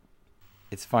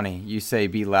 It's funny. You say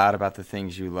be loud about the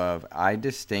things you love. I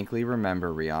distinctly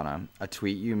remember, Rihanna, a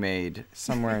tweet you made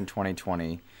somewhere in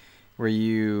 2020 where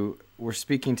you were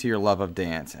speaking to your love of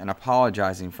dance and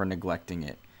apologizing for neglecting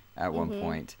it at one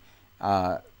point.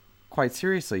 Quite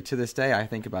seriously, to this day, I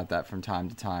think about that from time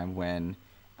to time when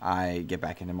I get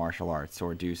back into martial arts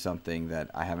or do something that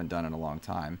I haven't done in a long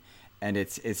time. And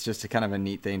it's just a kind of a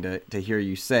neat thing to hear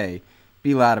you say,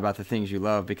 be loud about the things you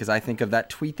love, because I think of that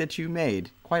tweet that you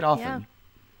made quite often.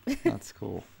 Yeah. That's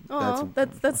cool. Oh,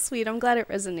 that's sweet. I'm glad it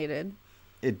resonated.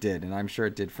 It did, and I'm sure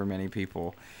it did for many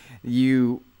people.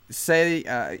 You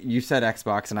say you said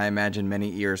Xbox, and I imagine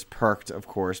many ears perked, of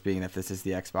course, being that this is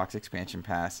the Xbox Expansion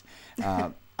Pass.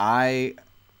 I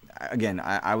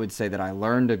would say that I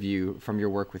learned of you from your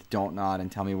work with Don't Nod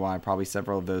and Tell Me Why, probably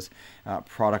several of those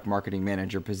product marketing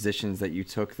manager positions that you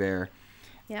took there.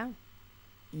 Yeah.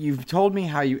 You've told me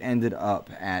how you ended up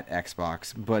at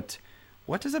Xbox, but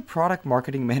what does a product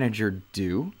marketing manager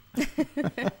do?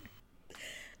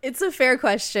 It's a fair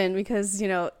question because,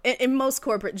 in most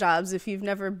corporate jobs, if you've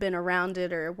never been around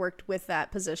it or worked with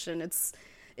that position, it's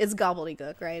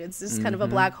gobbledygook, right? It's just kind of a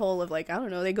black hole of like, I don't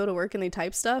know, they go to work and they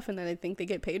type stuff and then they think they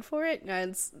get paid for it.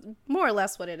 And it's more or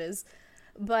less what it is.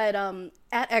 But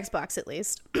at Xbox, at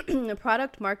least, the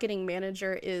product marketing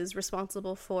manager is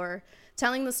responsible for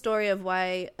telling the story of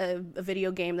why a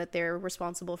video game that they're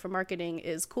responsible for marketing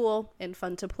is cool and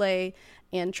fun to play,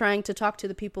 and trying to talk to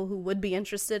the people who would be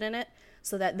interested in it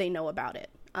so that they know about it.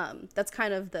 That's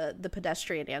kind of the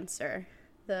pedestrian answer.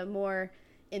 The more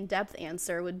in-depth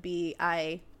answer would be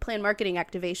I plan marketing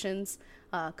activations,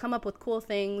 come up with cool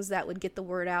things that would get the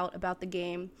word out about the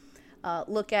game,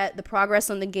 look at the progress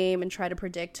on the game and try to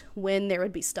predict when there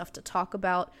would be stuff to talk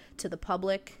about to the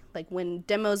public, like when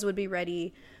demos would be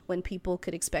ready, when people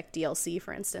could expect DLC,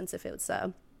 for instance, if it was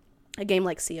a game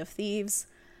like Sea of Thieves.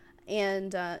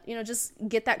 And, just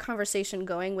get that conversation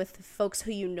going with folks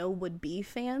who would be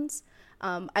fans.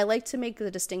 I like to make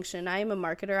the distinction. I am a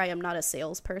marketer. I am not a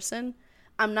salesperson.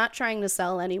 I'm not trying to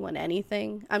sell anyone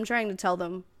anything. I'm trying to tell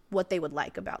them what they would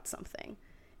like about something.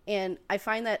 And I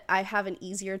find that I have an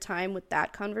easier time with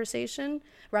that conversation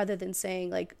rather than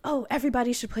saying like, oh,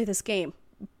 everybody should play this game.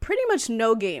 Pretty much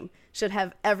no game should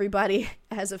have everybody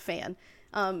as a fan.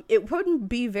 It wouldn't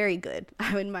be very good,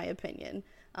 in my opinion.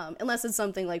 Unless it's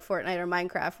something like Fortnite or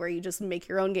Minecraft where you just make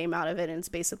your own game out of it and it's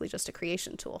basically just a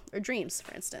creation tool, or Dreams,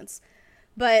 for instance.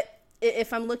 But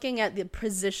if I'm looking at the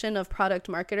position of product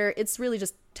marketer, it's really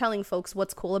just telling folks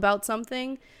what's cool about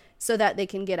something so that they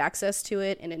can get access to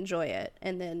it and enjoy it,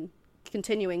 and then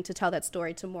continuing to tell that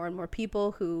story to more and more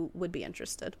people who would be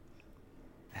interested.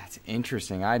 That's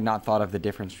interesting. I had not thought of the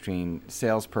difference between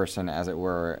salesperson, as it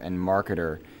were, and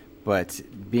marketer. But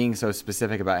being so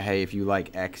specific about, hey, if you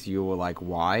like X, you will like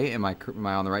Y. Am I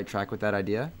on the right track with that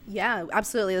idea? Yeah,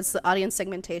 absolutely. That's the audience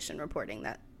segmentation reporting,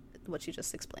 that what you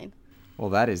just explained. Well,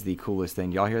 that is the coolest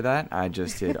thing. Y'all hear that? I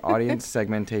just did audience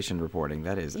segmentation reporting.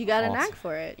 That is You got awesome. a knack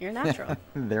for it. You're natural.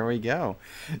 There we go.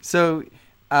 So,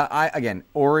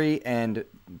 Ori and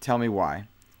Tell Me Why.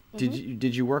 Mm-hmm.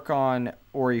 Did you work on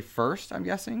Ori first, I'm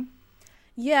guessing?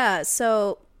 Yeah,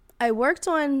 so I worked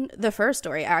on the first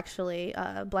story, actually,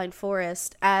 Blind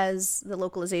Forest, as the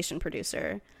localization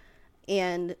producer,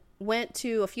 and went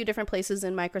to a few different places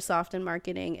in Microsoft and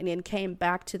marketing, and then came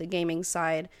back to the gaming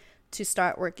side to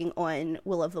start working on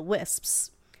Will of the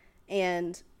Wisps.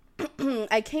 And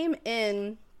I came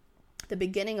in the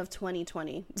beginning of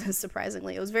 2020,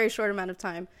 surprisingly. It was a very short amount of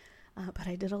time, but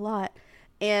I did a lot.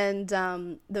 And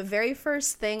the very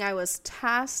first thing I was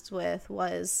tasked with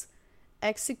was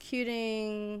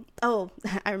executing... Oh,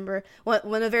 I remember. One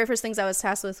of the very first things I was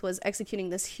tasked with was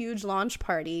executing this huge launch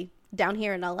party down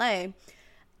here in LA,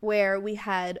 where we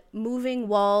had moving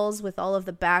walls with all of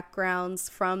the backgrounds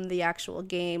from the actual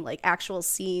game, like actual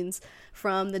scenes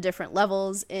from the different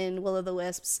levels in Will of the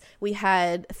Wisps. We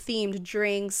had themed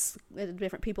drinks,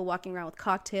 different people walking around with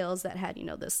cocktails that had,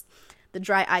 the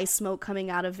dry ice smoke coming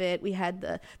out of it. We had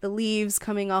the leaves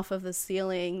coming off of the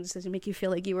ceiling just to make you feel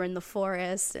like you were in the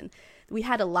forest. And we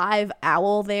had a live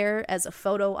owl there as a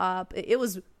photo op. It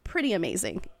was pretty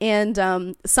amazing.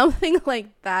 And something like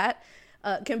that,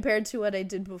 compared to what I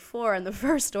did before in the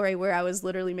first story, where I was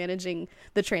literally managing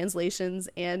the translations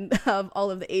and all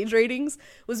of the age ratings,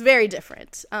 was very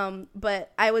different.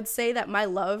 But I would say that my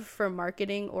love for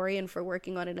marketing Ori and for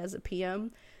working on it as a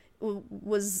PM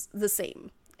was the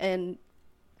same. And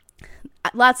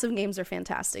lots of games are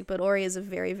fantastic, but Ori is a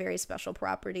very, very special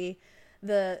property.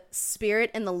 The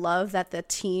spirit and the love that the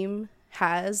team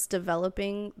has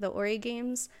developing the Ori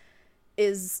games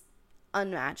is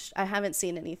unmatched. I haven't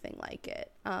seen anything like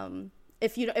it.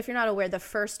 If you're not aware, the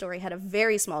first story had a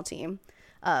very small team,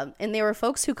 and they were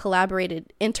folks who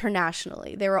collaborated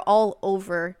internationally. They were all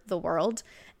over the world,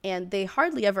 and they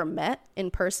hardly ever met in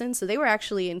person. So they were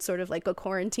actually in sort of like a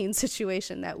quarantine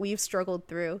situation that we've struggled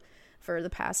through for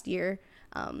the past year.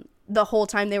 The whole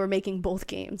time they were making both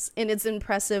games, and it's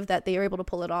impressive that they are able to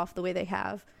pull it off the way they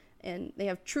have, and they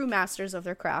have true masters of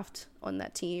their craft on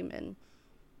that team. And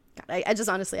God, I just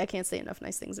honestly, I can't say enough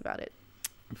nice things about it.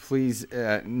 please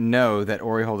know that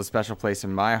Ori holds a special place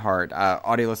in my heart.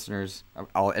 Audio listeners,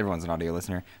 everyone's an audio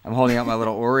listener. I'm holding out my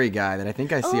little Ori guy that I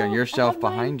think I see on your shelf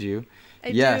behind you.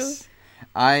 Yes.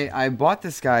 I bought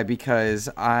this guy because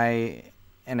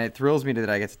and it thrills me that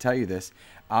I get to tell you this,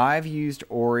 I've used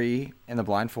Ori in the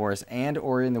Blind Forest and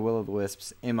Ori and the Will of the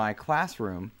Wisps in my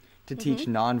classroom to teach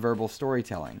nonverbal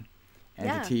storytelling.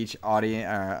 And to teach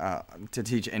to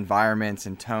teach environments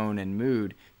and tone and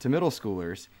mood to middle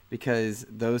schoolers, because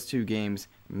those two games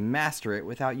master it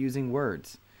without using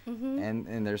words.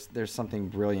 And there's something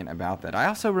brilliant about that. I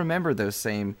also remember those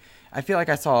same. I feel like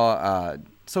I saw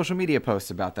social media posts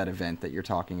about that event that you're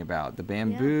talking about, the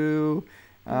bamboo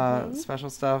special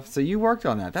stuff. So you worked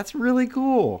on that. That's really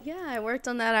cool. Yeah, I worked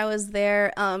on that. I was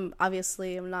there.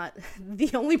 Obviously, I'm not the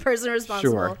only person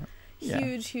responsible. Sure.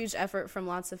 Huge effort from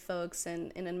lots of folks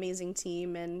and an amazing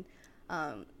team. And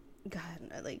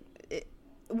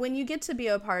when you get to be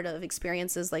a part of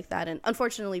experiences like that, and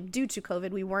unfortunately due to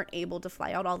COVID, we weren't able to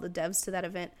fly out all the devs to that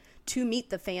event to meet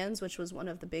the fans, which was one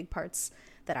of the big parts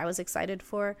that I was excited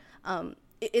for.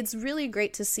 It's really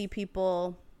great to see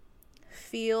people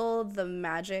feel the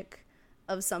magic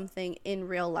of something in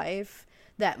real life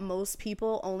that most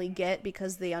people only get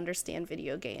because they understand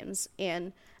video games.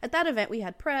 And at that event, we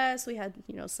had press, we had,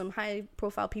 some high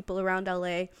profile people around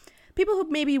LA, people who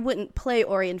maybe wouldn't play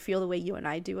Ori and feel the way you and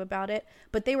I do about it,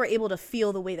 but they were able to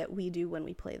feel the way that we do when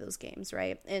we play those games,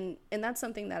 right? And that's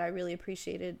something that I really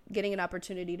appreciated getting an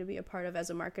opportunity to be a part of as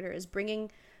a marketer, is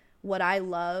bringing what I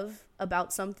love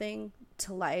about something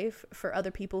to life for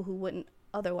other people who wouldn't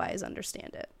otherwise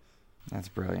understand it. That's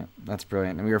brilliant.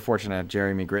 And we were fortunate to have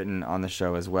Jeremy Gritton on the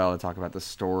show as well to talk about the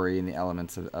story and the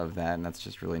elements of that, and that's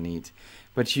just really neat.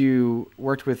 But you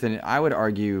worked with I would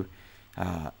argue,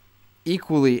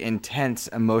 equally intense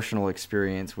emotional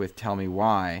experience with Tell Me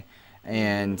Why.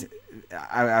 And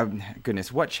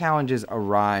goodness, what challenges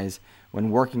arise when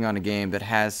working on a game that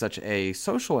has such a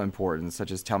social importance,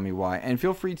 such as Tell Me Why? And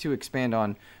feel free to expand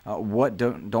on what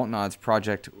Don't Nod's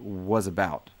project was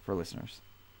about for listeners.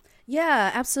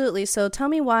 Yeah, absolutely. So Tell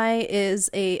Me Why is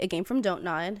a game from Don't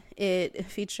Nod. It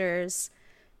features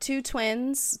two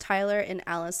twins, Tyler and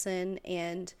Allison,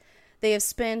 and they have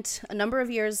spent a number of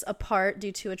years apart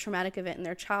due to a traumatic event in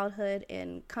their childhood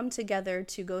and come together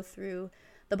to go through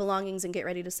the belongings and get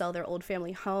ready to sell their old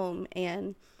family home.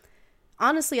 And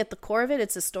honestly, at the core of it,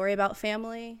 it's a story about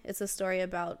family. It's a story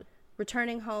about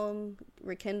returning home,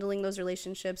 rekindling those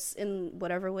relationships in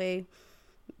whatever way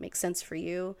makes sense for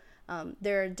you.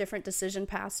 There are different decision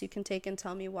paths you can take and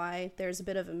Tell Me Why. There's a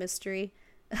bit of a mystery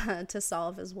to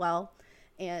solve as well.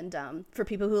 And for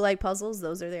people who like puzzles,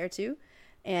 those are there too.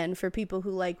 And for people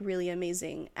who like really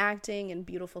amazing acting and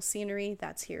beautiful scenery,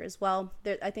 that's here as well.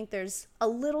 I think there's a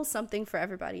little something for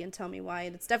everybody in Tell Me Why.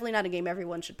 And it's definitely not a game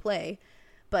everyone should play,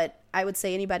 but I would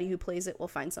say anybody who plays it will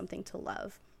find something to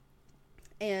love.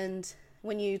 And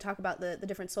when you talk about the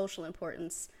different social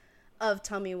importance of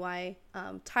Tell Me Why,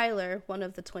 Tyler, one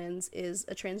of the twins, is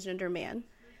a transgender man.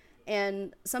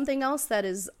 And something else that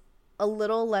is a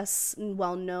little less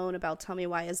well known about Tell Me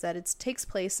Why is that it takes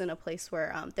place in a place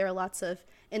where there are lots of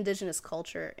indigenous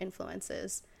culture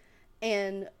influences.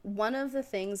 And one of the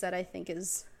things that I think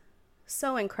is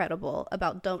so incredible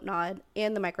about Don't Nod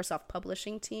and the Microsoft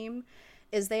publishing team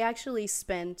is they actually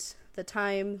spent the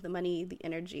time, the money, the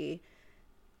energy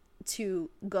to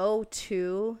go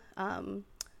to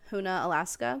Hoona,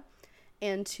 Alaska,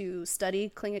 and to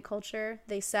study Tlingit culture.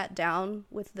 They sat down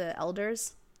with the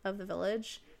elders of the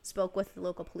village, spoke with the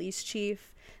local police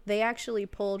chief. They actually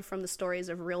pulled from the stories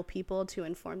of real people to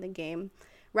inform the game,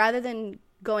 rather than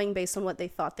going based on what they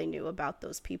thought they knew about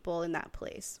those people in that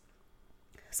place.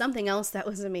 Something else that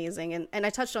was amazing, and I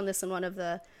touched on this in one of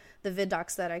the vid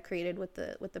docs that I created with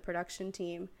the production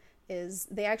team, is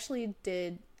they actually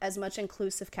did as much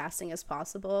inclusive casting as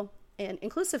possible. And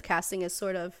inclusive casting is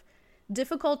sort of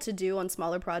difficult to do on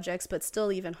smaller projects, but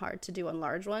still even hard to do on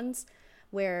large ones,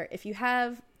 where if you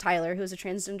have Tyler, who's a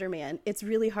transgender man, it's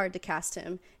really hard to cast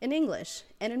him in English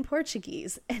and in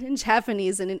Portuguese and in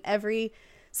Japanese and in every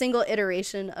single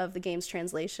iteration of the game's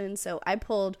translation. So I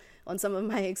pulled on some of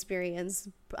my experience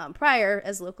prior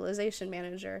as localization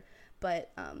manager,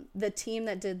 but the team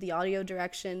that did the audio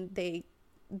direction,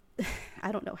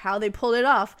 I don't know how they pulled it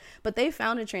off, but they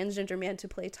found a transgender man to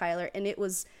play Tyler, and it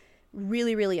was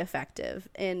really, really effective.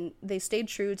 And they stayed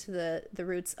true to the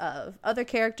roots of other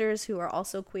characters who are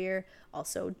also queer,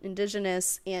 also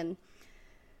indigenous, and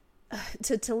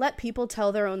to let people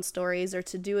tell their own stories, or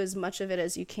to do as much of it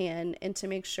as you can, and to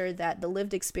make sure that the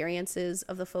lived experiences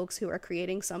of the folks who are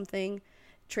creating something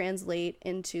translate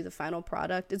into the final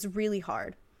product. It's really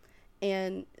hard.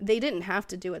 And they didn't have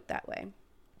to do it that way.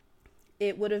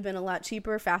 it would have been a lot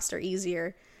cheaper, faster,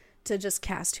 easier to just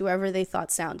cast whoever they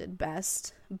thought sounded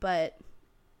best. But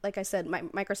like I said,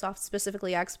 Microsoft,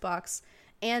 specifically Xbox,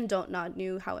 and Don't Nod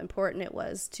knew how important it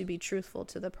was to be truthful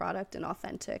to the product and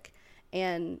authentic.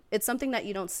 And it's something that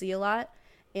you don't see a lot,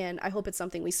 and I hope it's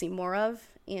something we see more of.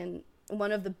 And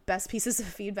one of the best pieces of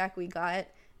feedback we got,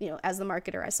 as the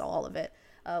marketer, I saw all of it,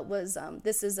 was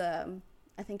this is,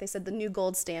 I think they said, the new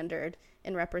gold standard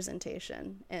in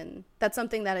representation. And that's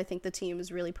something that I think the team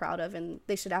is really proud of, and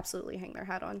they should absolutely hang their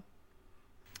hat on.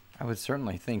 I would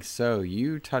certainly think so.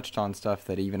 You touched on stuff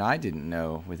that even I didn't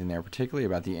know within there, particularly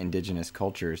about the indigenous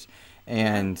cultures.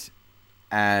 And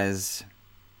as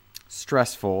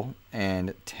stressful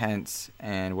and tense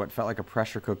and what felt like a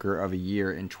pressure cooker of a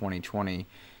year in 2020,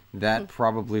 that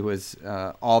probably was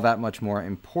all that much more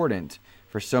important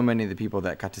for so many of the people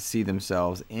that got to see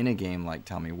themselves in a game like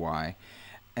Tell Me Why.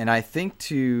 And I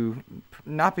think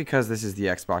not because this is the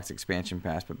Xbox expansion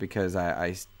pass, but because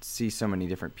I see so many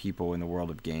different people in the world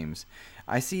of games.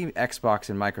 I see Xbox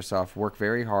and Microsoft work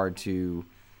very hard to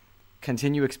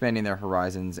continue expanding their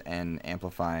horizons and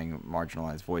amplifying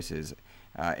marginalized voices.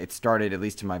 It started, at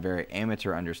least to my very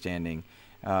amateur understanding,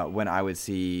 when I would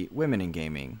see women in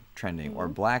gaming trending or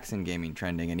blacks in gaming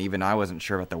trending, and even I wasn't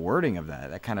sure about the wording of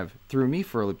that. That kind of threw me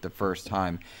for a loop the first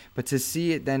time. But to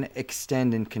see it then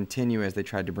extend and continue as they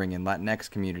tried to bring in Latinx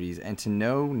communities, and to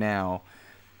know now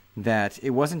that it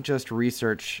wasn't just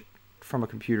research from a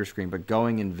computer screen, but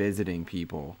going and visiting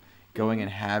people, going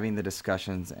and having the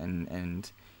discussions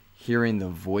and hearing the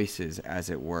voices,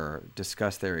 as it were,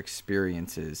 discuss their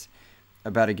experiences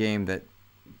about a game that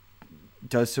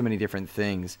does so many different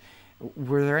things.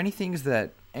 Were there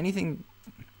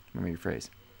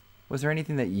was there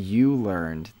anything that you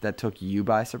learned that took you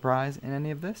by surprise in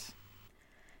any of this?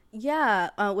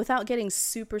 Yeah, without getting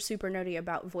super, super nerdy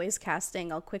about voice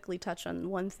casting, I'll quickly touch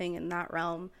on one thing in that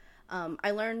realm.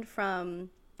 I learned from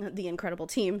the incredible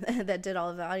team that did all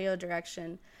of the audio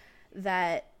direction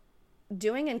that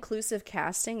doing inclusive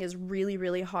casting is really,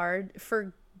 really hard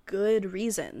for good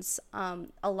reasons.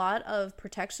 A lot of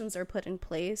protections are put in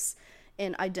place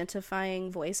in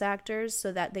identifying voice actors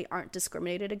so that they aren't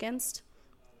discriminated against.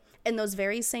 And those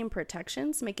very same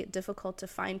protections make it difficult to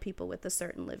find people with a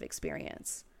certain lived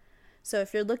experience. So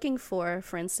if you're looking for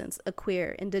instance, a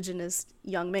queer, indigenous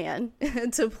young man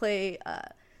to play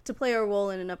a role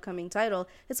in an upcoming title,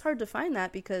 it's hard to find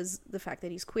that because the fact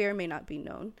that he's queer may not be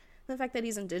known. The fact that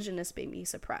he's indigenous may be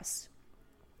suppressed.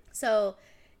 So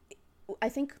I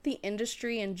think the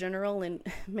industry in general, and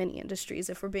many industries,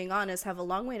 if we're being honest, have a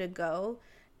long way to go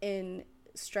in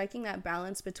striking that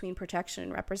balance between protection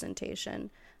and representation,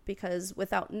 because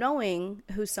without knowing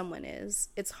who someone is,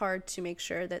 it's hard to make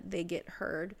sure that they get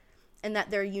heard and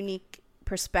that their unique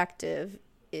perspective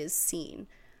is seen.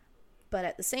 But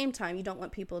at the same time, you don't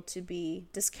want people to be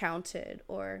discounted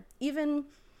or even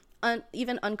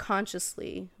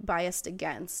unconsciously biased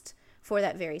against for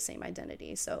that very same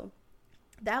identity. So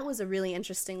that was a really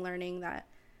interesting learning that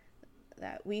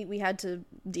we had to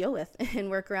deal with and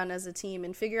work around as a team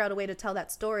and figure out a way to tell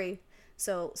that story.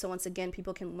 So once again,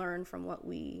 people can learn from what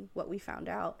we found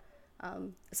out.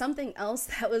 Something else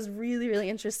that was really,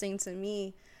 really interesting to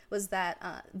me was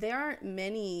that there aren't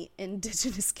many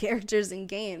indigenous characters in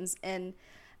games. And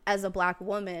as a Black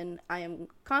woman, I am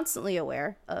constantly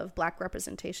aware of Black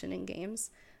representation in games,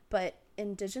 but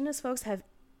indigenous folks have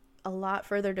a lot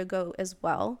further to go as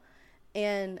well.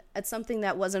 And it's something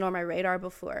that wasn't on my radar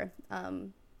before.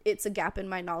 It's a gap in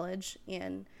my knowledge,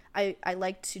 and I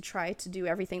like to try to do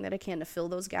everything that I can to fill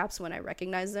those gaps when I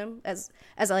recognize them. As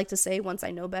I like to say, once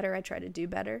I know better, I try to do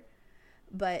better.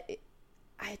 But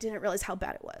I didn't realize how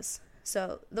bad it was.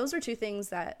 So those are two things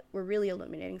that were really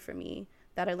illuminating for me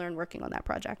that I learned working on that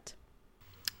project.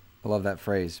 I love that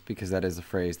phrase, because that is a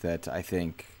phrase that I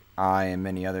think I and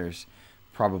many others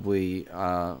probably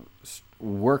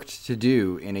worked to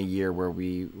do in a year where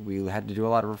we had to do a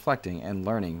lot of reflecting and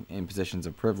learning in positions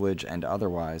of privilege and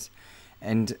otherwise.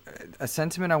 And a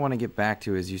sentiment I want to get back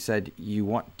to is, you said you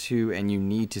want to and you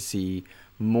need to see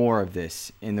more of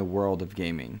this in the world of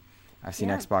gaming. I've seen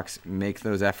Xbox make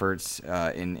those efforts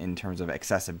in terms of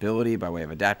accessibility by way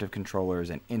of adaptive controllers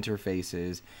and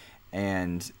interfaces,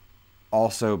 and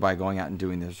also by going out and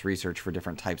doing this research for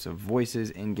different types of voices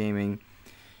in gaming.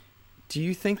 Do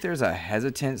you think there's a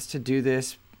hesitance to do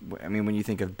this? I mean, when you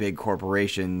think of big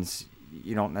corporations,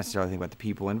 you don't necessarily think about the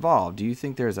people involved. Do you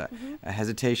think there's a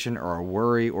hesitation or a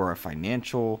worry or a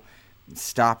financial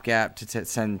stopgap to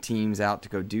send teams out to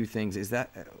go do things?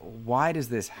 Why does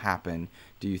this happen,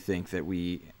 do you think, that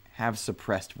we have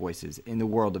suppressed voices in the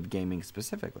world of gaming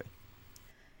specifically?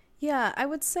 Yeah, I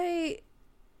would say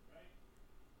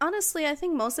Honestly, I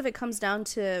think most of it comes down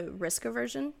to risk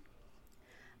aversion.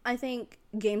 I think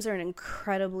games are an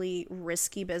incredibly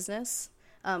risky business,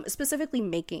 specifically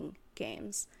making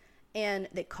games. And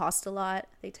they cost a lot.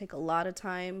 They take a lot of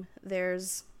time.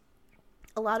 There's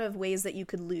a lot of ways that you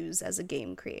could lose as a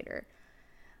game creator.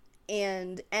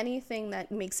 And anything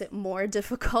that makes it more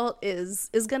difficult is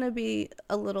going to be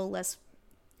a little less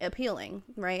appealing,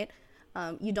 right?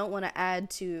 You don't want to add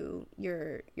to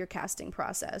your casting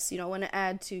process. You don't want to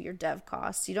add to your dev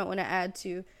costs. You don't want to add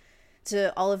to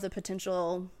all of the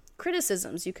potential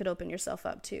criticisms you could open yourself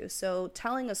up to. So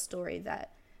telling a story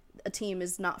that a team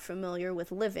is not familiar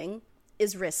with living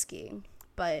is risky.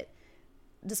 But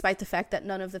despite the fact that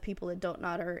none of the people at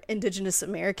Dontnod are Indigenous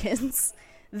Americans,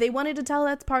 they wanted to tell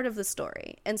that part of the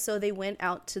story. And so they went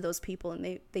out to those people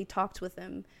and they talked with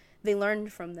them. They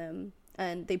learned from them,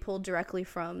 and they pulled directly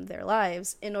from their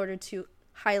lives in order to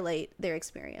highlight their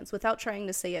experience without trying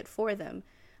to say it for them.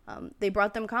 They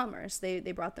brought them commerce. They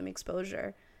brought them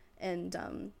exposure. And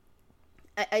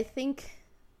I think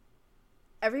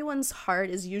everyone's heart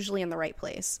is usually in the right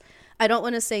place. I don't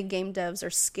want to say game devs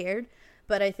are scared,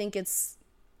 but I think it's,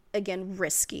 again,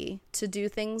 risky to do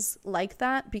things like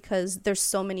that because there's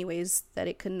so many ways that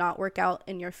it could not work out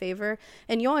in your favor.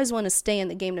 And you always want to stay in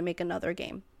the game to make another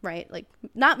game, right? Like,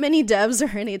 not many devs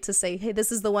are in it to say, hey,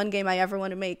 this is the one game I ever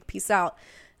want to make. Peace out.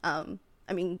 I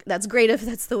mean, that's great if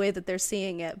that's the way that they're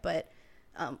seeing it, but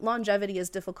longevity is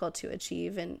difficult to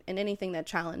achieve, and anything that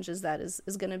challenges that is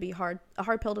going to be a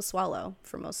hard pill to swallow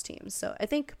for most teams. So I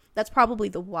think that's probably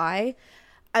the why.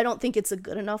 I don't think it's a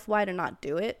good enough why to not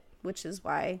do it, which is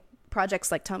why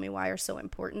projects like Tell Me Why are so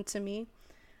important to me.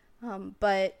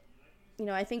 But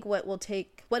I think what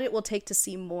it will take to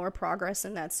see more progress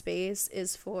in that space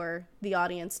is for the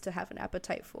audience to have an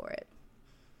appetite for it.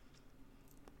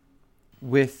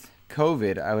 With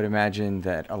COVID, I would imagine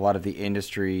that a lot of the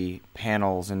industry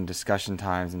panels and discussion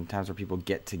times and times where people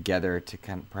get together to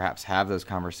perhaps have those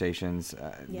conversations,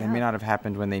 they may not have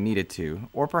happened when they needed to,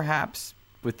 or perhaps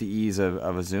with the ease of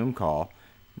a Zoom call,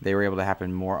 they were able to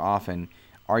happen more often.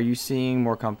 Are you seeing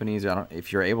more companies,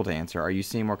 if you're able to answer, are you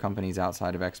seeing more companies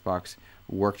outside of Xbox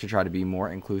work to try to be more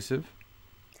inclusive?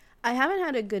 I haven't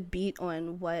had a good beat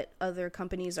on what other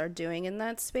companies are doing in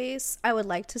that space. I would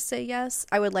like to say yes.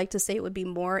 I would like to say it would be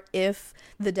more if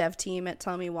the dev team at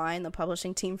Tell Me Why and the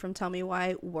publishing team from Tell Me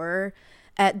Why were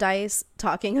at DICE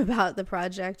talking about the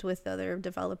project with other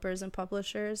developers and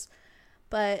publishers.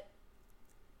 But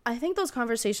I think those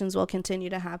conversations will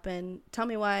continue to happen. Tell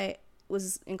Me Why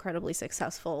was incredibly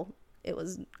successful. It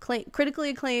was critically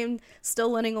acclaimed,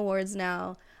 still winning awards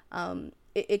now.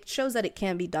 It shows that it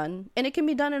can be done, and it can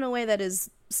be done in a way that it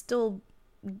still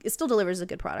delivers a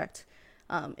good product.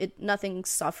 Nothing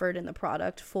suffered in the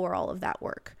product for all of that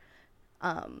work.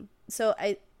 So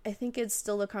I think it's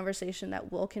still a conversation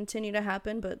that will continue to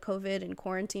happen, but COVID and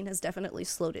quarantine has definitely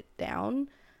slowed it down.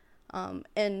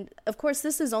 And of course,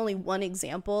 this is only one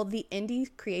example. The indie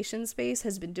creation space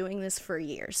has been doing this for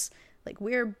years. Like,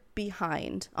 we're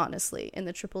behind, honestly, in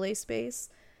the AAA space,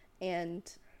 and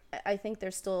I think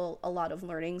there's still a lot of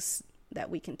learnings that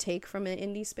we can take from an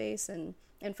indie space and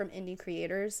from indie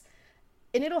creators.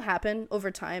 And it'll happen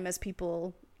over time as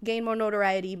people gain more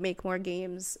notoriety, make more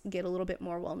games, get a little bit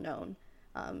more well-known.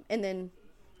 And then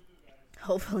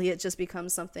hopefully it just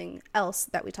becomes something else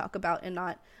that we talk about and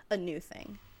not a new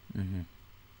thing. Mm-hmm.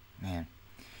 Man.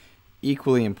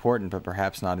 Equally important, but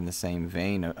perhaps not in the same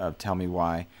vein of Tell Me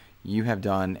Why, you have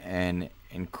done an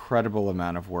incredible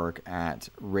amount of work at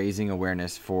raising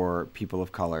awareness for people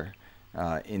of color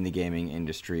in the gaming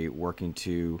industry, working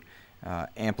to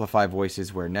amplify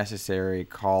voices where necessary,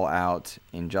 call out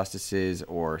injustices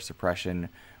or suppression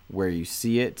where you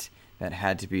see it. That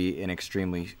had to be an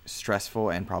extremely stressful,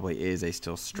 and probably is a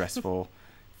still stressful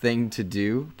thing to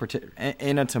do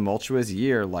in a tumultuous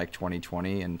year like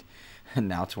 2020 and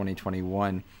now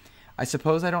 2021. I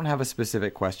suppose I don't have a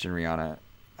specific question, Rihanna,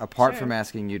 apart from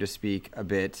asking you to speak a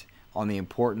bit on the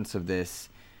importance of this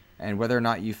and whether or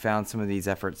not you found some of these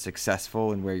efforts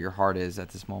successful and where your heart is at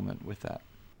this moment with that.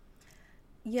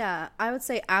 Yeah, I would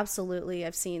say absolutely.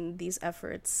 I've seen these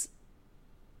efforts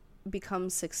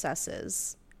become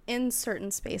successes in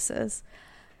certain spaces.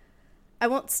 I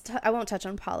won't touch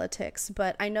on politics,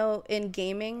 but I know in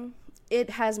gaming,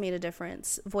 it has made a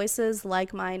difference. Voices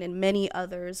like mine and many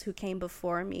others who came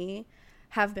before me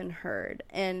have been heard,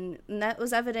 and that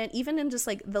was evident even in just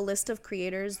like the list of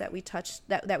creators that we touched,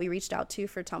 that we reached out to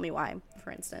for Tell Me Why,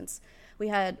 for instance. We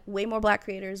had way more Black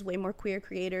creators, way more queer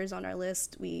creators on our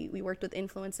list. We worked with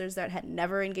influencers that had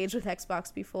never engaged with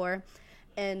Xbox before,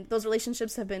 and those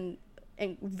relationships have been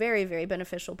very, very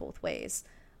beneficial both ways.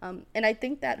 And I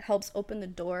think that helps open the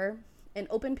door and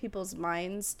open people's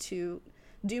minds to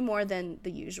do more than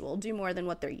the usual, do more than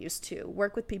what they're used to,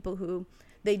 work with people who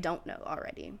they don't know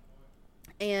already.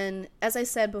 And as I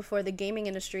said before, the gaming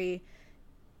industry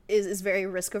is very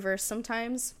risk averse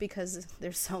sometimes because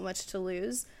there's so much to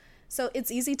lose. So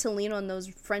it's easy to lean on those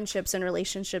friendships and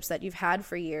relationships that you've had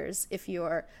for years if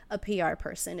you're a PR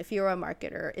person, if you're a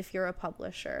marketer, if you're a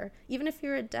publisher, even if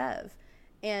you're a dev.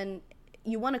 And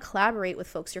you want to collaborate with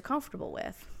folks you're comfortable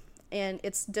with. And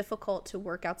it's difficult to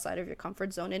work outside of your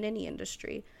comfort zone in any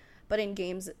industry, but in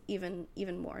games even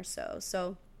more so.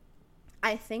 So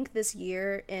I think this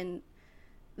year, in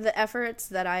the efforts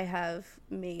that I have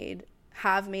made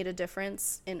a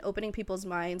difference in opening people's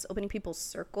minds, opening people's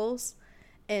circles,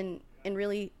 and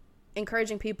really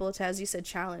encouraging people to, as you said,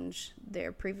 challenge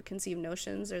their preconceived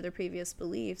notions or their previous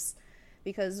beliefs,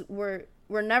 because we're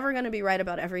never going to be right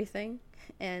about everything,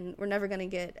 and we're never going to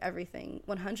get everything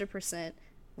 100%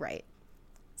 right.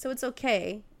 So it's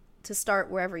okay to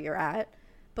start wherever you're at,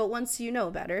 but once you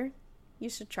know better, you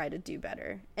should try to do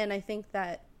better. And I think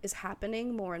that is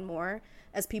happening more and more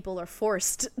as people are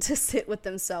forced to sit with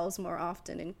themselves more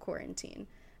often in quarantine.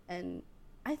 And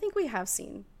I think we have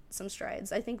seen some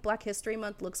strides. I think Black History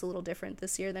Month looks a little different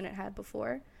this year than it had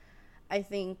before. I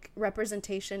think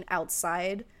representation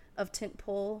outside of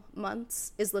tentpole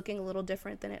months is looking a little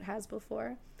different than it has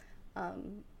before.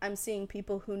 I'm seeing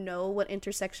people who know what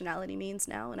intersectionality means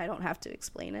now, and I don't have to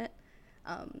explain it.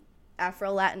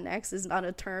 Afro-Latinx is not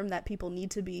a term that people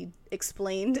need to be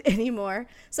explained anymore.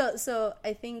 So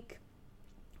I think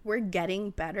we're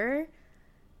getting better.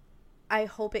 I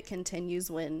hope it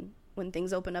continues when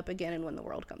things open up again and when the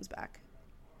world comes back.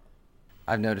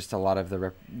 I've noticed a lot of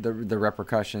the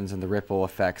repercussions and the ripple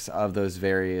effects of those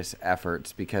various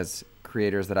efforts, because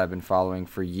creators that I've been following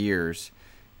for years,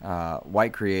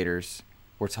 white creators,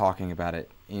 were talking about it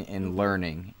in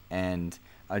learning and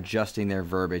adjusting their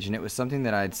verbiage. And it was something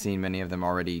that I'd seen many of them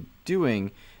already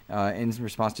doing in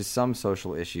response to some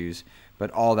social issues, but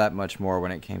all that much more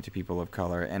when it came to people of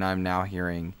color. And I'm now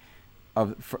hearing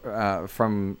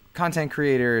from content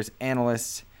creators,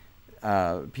 analysts,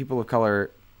 people of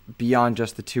color, beyond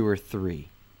just the two or three,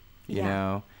 you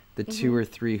know, the two or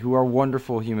three who are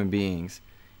wonderful human beings,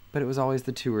 but it was always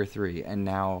the two or three. And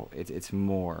now it's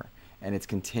more, and it's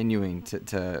continuing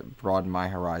to broaden my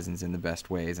horizons in the best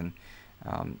ways. And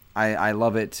I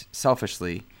love it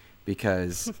selfishly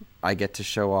because I get to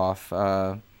show off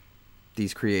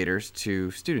these creators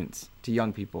to students, to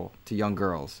young people, to young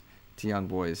girls, to young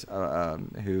boys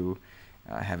who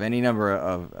have any number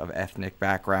of ethnic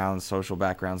backgrounds, social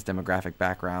backgrounds, demographic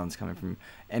backgrounds, coming from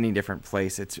any different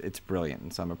place. It's brilliant.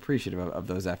 And so I'm appreciative of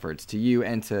those efforts, to you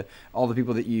and to all the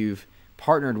people that you've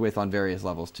partnered with on various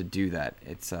levels to do that.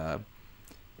 It's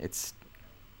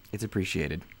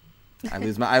appreciated. I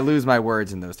lose my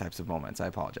words in those types of moments. I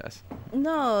apologize.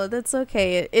 No, that's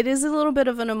okay. It is a little bit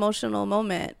of an emotional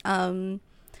moment.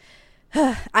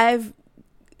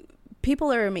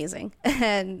 People are amazing,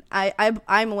 and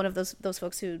I'm one of those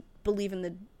folks who believe in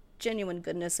the genuine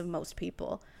goodness of most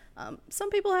people. Some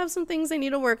people have some things they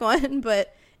need to work on,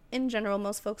 but in general,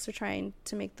 most folks are trying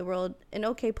to make the world an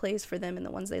okay place for them and the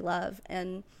ones they love.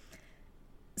 And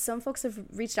some folks have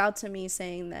reached out to me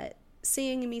saying that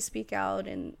seeing me speak out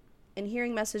and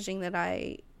hearing messaging that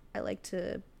I like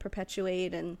to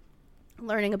perpetuate, and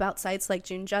learning about sites like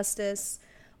June Justice,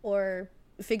 or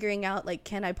figuring out, like,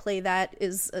 can I play that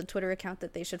is a Twitter account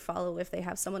that they should follow if they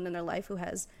have someone in their life who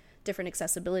has different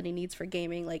accessibility needs for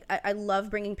gaming. Like, I love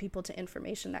bringing people to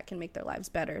information that can make their lives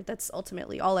better. That's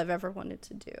ultimately all I've ever wanted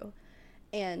to do.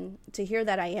 And to hear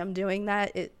that I am doing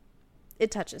that,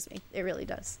 it touches me. It really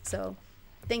does. So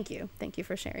thank you. Thank you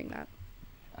for sharing that.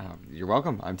 You're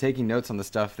welcome. I'm taking notes on the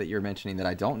stuff that you're mentioning that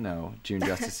I don't know. June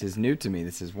Justice is new to me.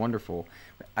 This is wonderful.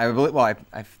 I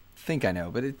think I know,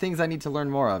 but things I need to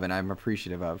learn more of, and I'm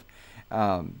appreciative of.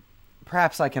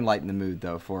 Perhaps I can lighten the mood,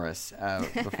 though, for us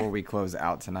before we close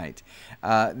out tonight.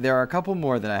 There are a couple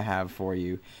more that I have for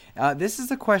you. This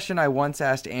is a question I once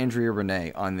asked Andrea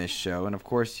Renee on this show, and of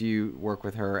course you work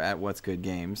with her at What's Good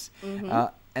Games.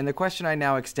 Mm-hmm. And the question I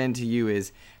now extend to you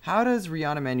is, how does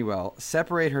Rihanna Manuel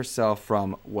separate herself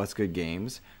from What's Good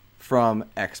Games, from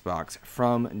Xbox,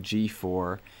 from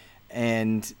G4,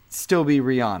 and still be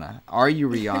Rihanna? Are you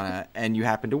Rihanna and you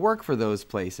happen to work for those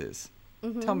places?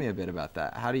 Mm-hmm. Tell me a bit about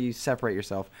that. How do you separate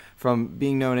yourself from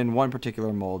being known in one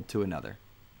particular mold to another?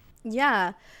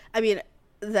 Yeah. I mean,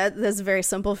 that's very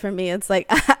simple for me. It's like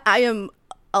I am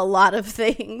a lot of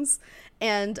things.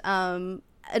 And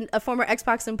a former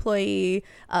Xbox employee,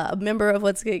 a member of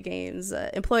What's Good Games,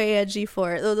 employee at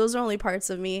G4. Those are only parts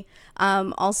of me.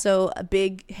 Also a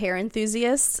big hair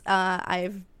enthusiast.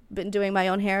 I've been doing my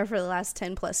own hair for the last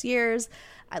 10 plus years.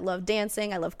 I love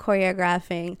dancing. I love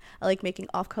choreographing. I like making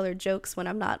off-color jokes when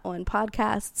I'm not on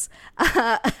podcasts.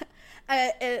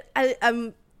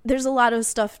 There's a lot of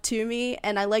stuff to me,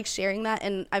 and I like sharing that.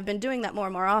 And I've been doing that more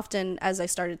and more often as I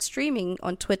started streaming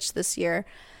on Twitch this year,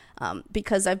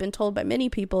 because I've been told by many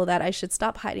people that I should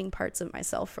stop hiding parts of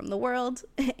myself from the world,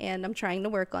 and I'm trying to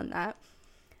work on that.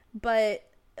 But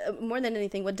more than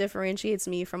anything, what differentiates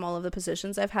me from all of the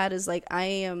positions I've had is like, I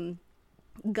am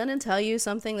gonna tell you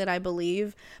something that I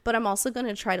believe, but I'm also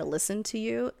gonna try to listen to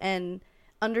you and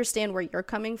understand where you're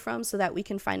coming from so that we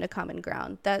can find a common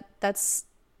ground.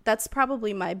 That's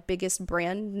probably my biggest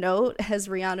brand note as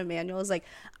Rihanna Manuel, is like,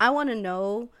 I want to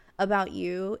know about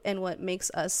you and what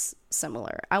makes us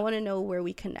similar. I want to know where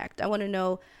we connect. I want to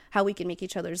know how we can make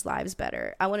each other's lives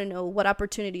better. I want to know what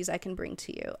opportunities I can bring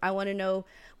to you. I want to know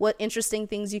what interesting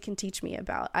things you can teach me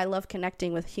about. I love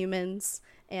connecting with humans,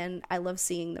 and I love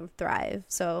seeing them thrive.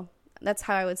 So that's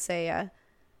how I would say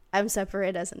I'm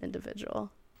separate as an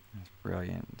individual. That's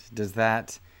brilliant. Does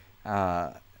that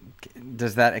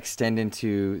extend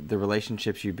into the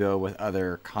relationships you build with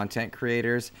other content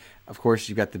creators? Of course,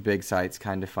 you've got the big sites,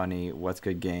 Kinda Funny, What's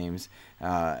Good Games.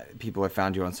 People have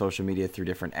found you on social media through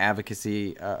different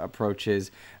advocacy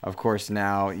approaches. Of course,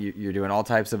 now you're doing all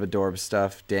types of Adorbs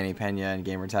stuff. Danny Pena and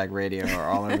Gamertag Radio are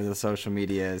all over the social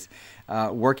medias.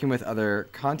 Working with other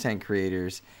content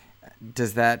creators,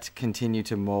 does that continue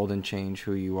to mold and change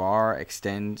who you are,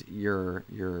 extend your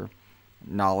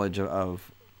knowledge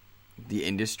of the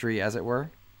industry, as it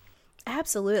were?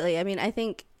 Absolutely. I mean, I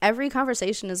think every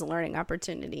conversation is a learning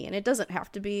opportunity, and it doesn't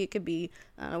have to be. It could be,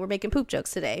 we're making poop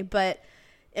jokes today, but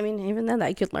I mean, even then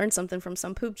I could learn something from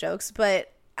some poop jokes.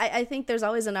 But I think there's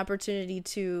always an opportunity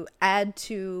to add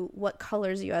to what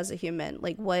colors you as a human,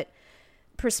 like what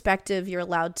perspective you're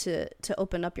allowed to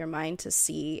open up your mind to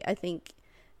see. I think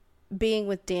being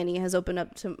with Danny has opened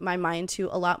up to my mind to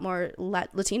a lot more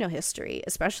Latino history,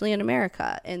 especially in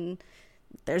America, and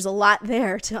there's a lot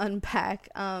there to unpack.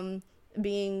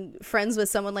 Being friends with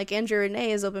someone like Andrea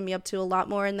Renee has opened me up to a lot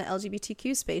more in the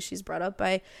LGBTQ space. She's brought up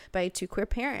by two queer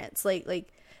parents.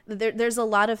 Like there's a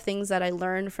lot of things that I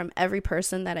learn from every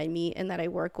person that I meet and that I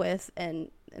work with and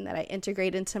that I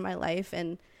integrate into my life.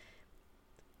 And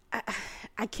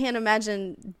I can't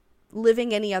imagine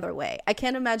living any other way. I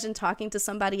can't imagine talking to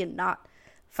somebody and not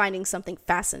finding something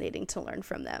fascinating to learn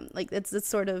from them. Like it's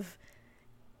sort of,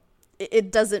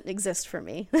 it doesn't exist for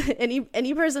me.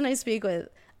 Any person I speak with,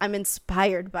 I'm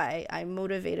inspired by, I'm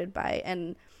motivated by,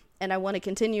 and I want to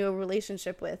continue a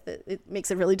relationship with. It makes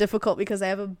it really difficult because I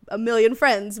have a million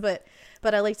friends, but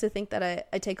I like to think that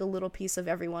I take a little piece of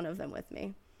every one of them with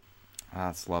me.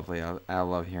 That's lovely. I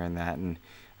love hearing that. And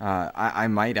I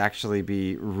might actually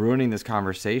be ruining this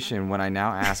conversation when I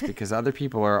now ask, because other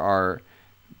people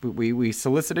we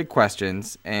solicited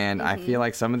questions, and I feel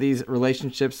like some of these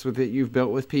relationships that you've built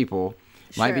with people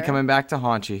might be coming back to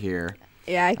haunt you here.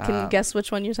 Yeah, I can guess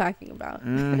which one you're talking about.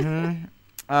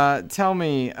 Tell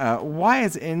me, why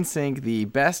is NSYNC the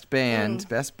best band,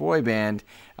 best boy band,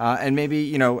 and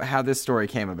maybe, how this story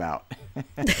came about?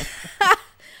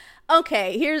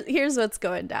 Okay, here's what's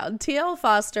going down. TL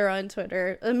Foster on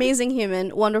Twitter, amazing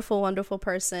human, wonderful, wonderful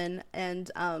person,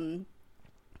 and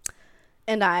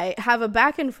I have a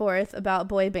back and forth about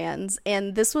boy bands,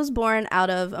 and this was born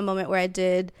out of a moment where I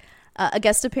did a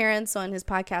guest appearance on his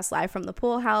podcast Live from the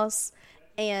Pool House,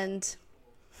 and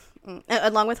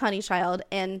along with Honeychild,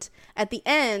 and at the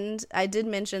end I did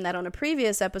mention that on a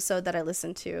previous episode that I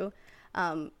listened to,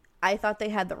 I thought they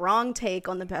had the wrong take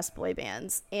on the best boy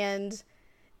bands, and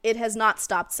it has not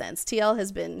stopped since. TL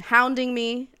has been hounding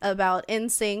me about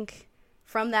NSYNC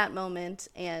from that moment,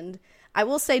 and I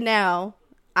will say now,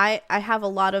 I have a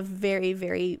lot of very,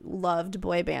 very loved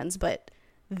boy bands, but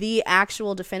the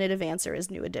actual definitive answer is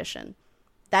New Edition.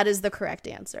 That is the correct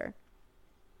answer.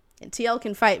 And TL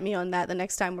can fight me on that the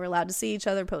next time we're allowed to see each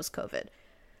other post-COVID.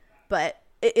 But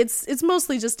it's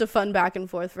mostly just a fun back and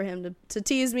forth for him to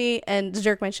tease me and to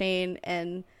jerk my chain,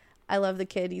 and I love the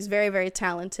kid. He's very, very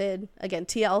talented. Again,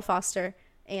 TL Foster.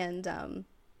 And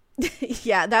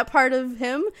yeah, that part of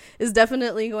him is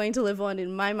definitely going to live on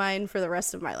in my mind for the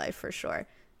rest of my life for sure.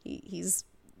 He's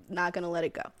not going to let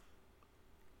it go.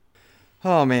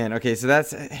 Oh, man. Okay, so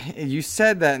you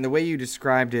said that, and the way you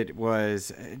described it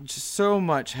was just so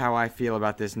much how I feel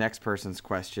about this next person's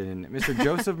question. Mr.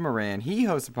 Joseph Moran, he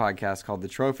hosts a podcast called The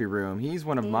Trophy Room. He's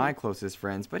one of my closest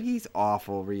friends, but he's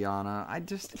awful, Rihanna.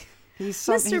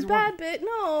 Mr. Badbit,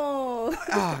 no.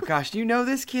 Oh, gosh, do you know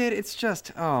this kid? It's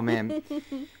just, oh, man.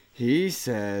 He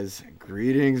says,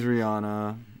 "Greetings,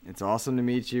 Rihanna. It's awesome to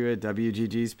meet you at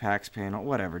WGG's PAX panel."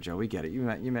 Whatever, Joe, we get it. You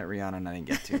met Rihanna and I didn't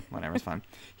get to. Whatever, it's fine.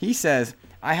 He says,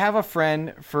 "I have a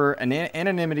friend, for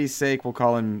anonymity's sake, we'll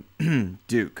call him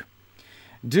Duke.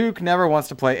 Duke never wants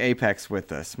to play Apex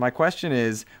with us. My question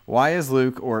is, why is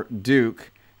Luke, or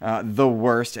Duke, the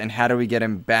worst, and how do we get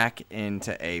him back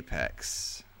into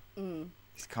Apex?"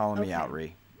 He's calling me out,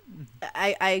 Ree.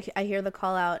 I hear the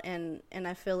call out, and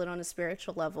I feel it on a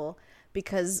spiritual level,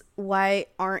 because why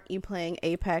aren't you playing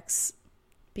Apex?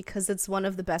 Because it's one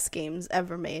of the best games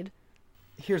ever made.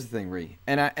 Here's the thing, Ree,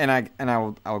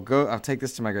 I'll take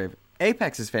this to my grave.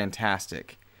 Apex is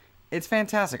fantastic. It's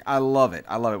fantastic. I love it.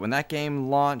 When that game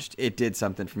launched, it did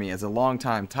something for me. As a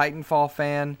longtime Titanfall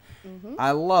fan,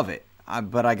 I love it.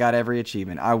 But I got every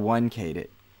achievement. I 1K'd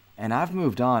it. And I've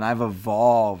moved on. I've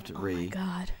evolved, Ree. Oh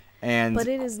my God. But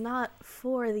it is not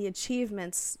for the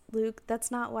achievements, Luke.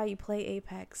 That's not why you play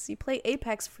Apex. You play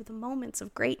Apex for the moments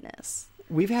of greatness.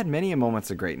 We've had many moments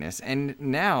of greatness, and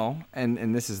now,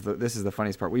 and this is the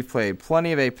funniest part. We've played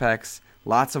plenty of Apex,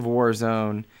 lots of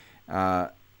Warzone,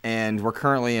 and we're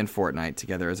currently in Fortnite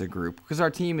together as a group because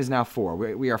our team is now 4.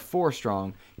 We are 4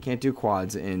 strong. Can't do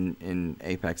quads in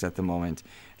Apex at the moment.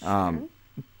 Sure.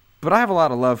 But I have a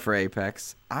lot of love for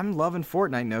Apex. I'm loving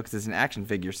Fortnite now because it's an action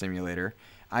figure simulator.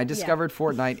 I discovered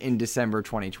Fortnite in December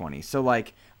 2020. So,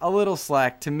 like, a little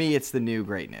slack. To me, it's the new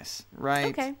greatness, right?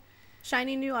 Okay.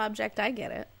 Shiny new object. I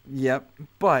get it. Yep.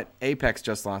 But Apex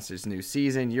just launched its new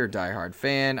season. You're a diehard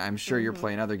fan. I'm sure you're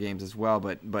playing other games as well.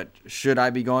 But should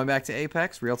I be going back to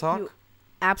Apex? Real talk?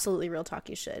 Absolutely real talk,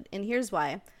 you should. And here's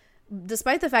why.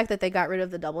 Despite the fact that they got rid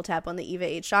of the double tap on the EVA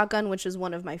 8 shotgun, which is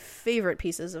one of my favorite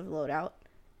pieces of loadout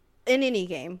in any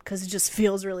game, because it just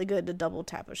feels really good to double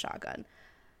tap a shotgun.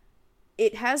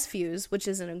 It has Fuse, which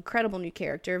is an incredible new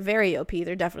character, very OP.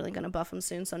 They're definitely going to buff him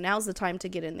soon, so now's the time to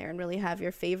get in there and really have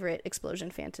your favorite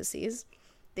explosion fantasies.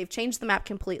 They've changed the map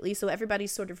completely, so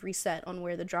everybody's sort of reset on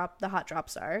where the hot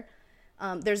drops are.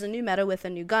 There's a new meta with a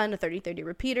new gun, a 30-30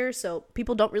 repeater, so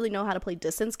people don't really know how to play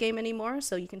distance game anymore,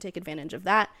 so you can take advantage of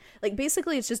that. Like,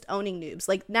 basically, it's just owning noobs.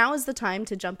 Like, now is the time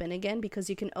to jump in again because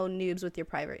you can own noobs with your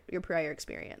prior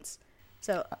experience.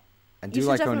 So, I do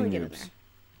like owning noobs.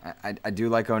 I do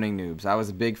like owning noobs. I was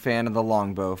a big fan of the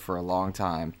longbow for a long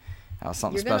time. I was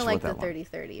something special with that one. You're gonna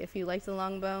like the 30-30 if you like the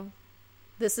longbow.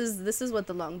 This is what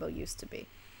the longbow used to be.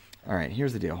 All right,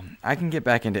 here's the deal. I can get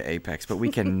back into Apex, but we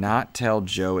cannot tell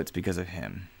Joe it's because of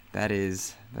him. That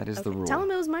is the rule. Tell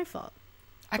him it was my fault.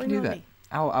 I can do that.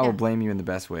 I will blame you in the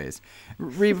best ways.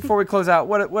 Ree, before we close out,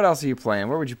 what else are you playing?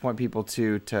 Where would you point people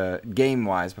to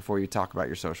game-wise before you talk about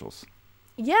your socials?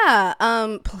 Yeah,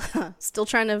 still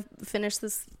trying to finish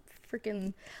this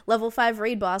freaking level 5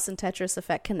 raid boss in Tetris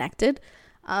Effect Connected.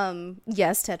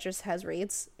 Yes, Tetris has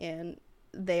raids, and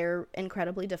they're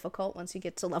incredibly difficult once you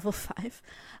get to level 5.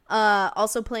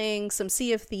 Also playing some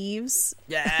Sea of Thieves.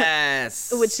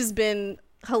 Yes! Which has been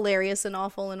hilarious and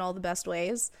awful in all the best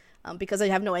ways, because I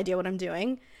have no idea what I'm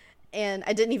doing. And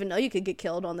I didn't even know you could get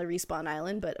killed on the respawn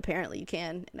island, but apparently you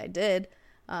can, and I did.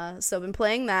 So I've been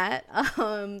playing that.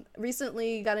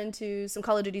 Recently got into some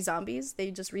Call of Duty Zombies.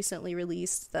 They just recently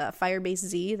released the Firebase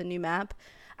Z, the new map.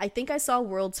 I think I saw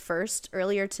World's First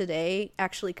earlier today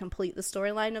actually complete the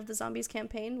storyline of the Zombies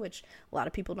campaign, which a lot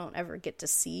of people don't ever get to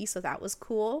see, so that was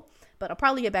cool. But I'll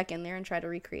probably get back in there and try to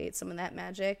recreate some of that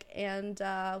magic. And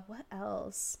what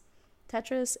else?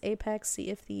 Tetris, Apex,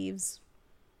 Sea of Thieves,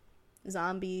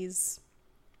 Zombies.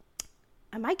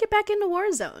 I might get back into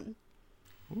Warzone.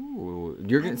 Ooh,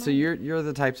 you're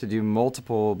the types to do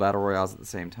multiple battle royales at the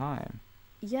same time.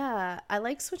 Yeah, I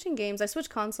like switching games. I switch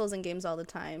consoles and games all the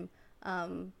time.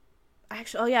 I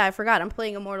forgot. I'm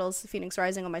playing Immortals: Phoenix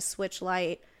Rising on my Switch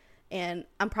Lite, and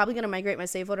I'm probably gonna migrate my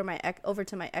save over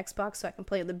to my Xbox so I can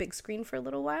play on the big screen for a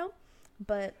little while.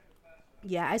 But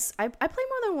yeah, I play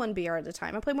more than one BR at a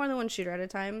time. I play more than one shooter at a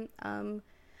time.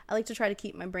 I like to try to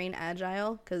keep my brain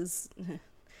agile because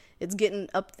it's getting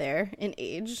up there in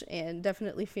age and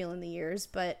definitely feeling the years,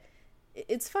 but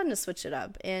it's fun to switch it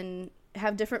up and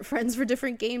have different friends for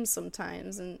different games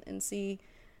sometimes and see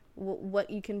what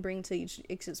you can bring to each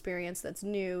experience that's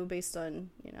new based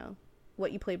on,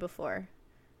 what you played before.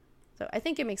 So I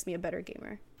think it makes me a better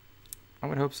gamer. I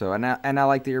would hope so. And I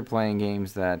like that you're playing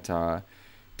games that,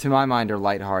 to my mind, are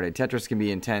lighthearted. Tetris can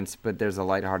be intense, but there's a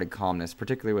lighthearted calmness,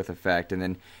 particularly with Effect. And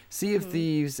then Sea of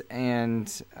Thieves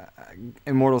and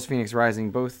Immortals: Phoenix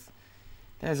Rising, both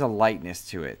there's a lightness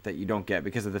to it that you don't get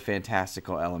because of the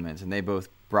fantastical elements, and they both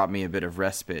brought me a bit of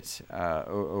respite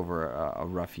over a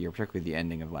rough year, particularly the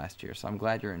ending of last year. So I'm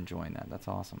glad you're enjoying that. That's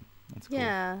awesome. That's cool.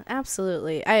 Yeah,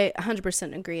 absolutely. I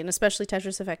 100% agree, and especially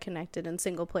Tetris Effect Connected and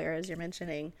single player, as you're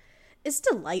mentioning, it's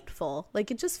delightful. Like,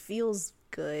 it just feels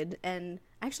good, and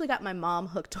I actually got my mom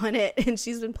hooked on it, and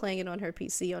she's been playing it on her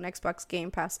PC on Xbox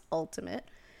Game Pass Ultimate,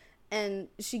 and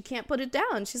she can't put it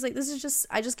down. She's like,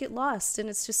 I just get lost, and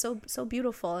it's just so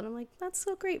beautiful. And I'm like, that's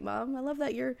so great, Mom. I love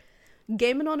that you're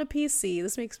gaming on a PC.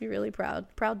 This makes me really proud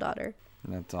daughter.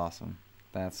 That's awesome.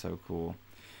 That's so cool.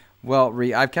 Well,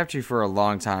 Ree, I've kept you for a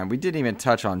long time. We didn't even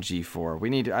touch on G4.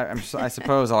 We need. I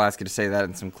suppose I'll ask you to say that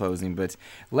in some closing, but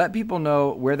let people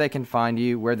know where they can find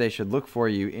you, where they should look for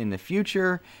you in the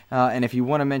future, and if you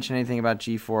want to mention anything about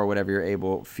G4 or whatever you're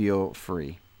able, feel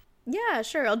free. Yeah,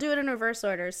 sure. I'll do it in reverse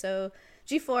order. So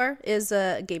G4 is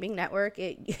a gaming network.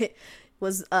 It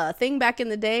was a thing back in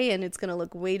the day, and it's going to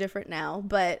look way different now.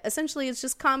 But essentially, it's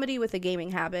just comedy with a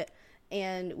gaming habit.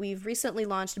 And we've recently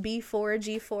launched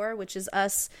B4G4, which is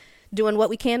us doing what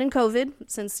we can in COVID,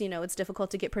 since, it's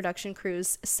difficult to get production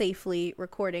crews safely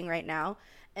recording right now.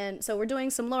 And so we're doing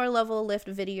some lower level lift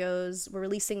videos. We're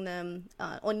releasing them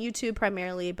on YouTube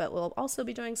primarily, but we'll also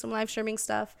be doing some live streaming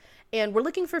stuff. And we're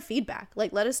looking for feedback.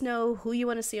 Like, let us know who you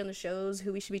want to see on the shows,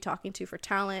 who we should be talking to for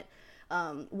talent,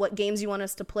 what games you want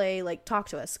us to play. Like, talk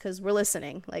to us, because we're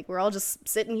listening. Like, we're all just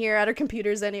sitting here at our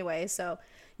computers anyway. So,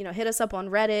 hit us up on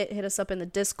Reddit, hit us up in the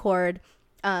Discord.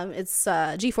 It's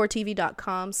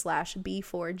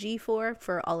g4tv.com/B4G4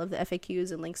 for all of the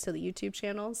FAQs and links to the YouTube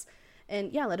channels.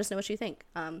 And yeah, let us know what you think.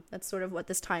 That's sort of what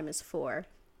this time is for.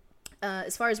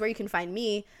 As far as where you can find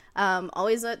me,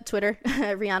 always at Twitter,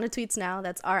 Rihanna Tweets Now.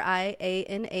 That's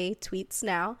RIANA Tweets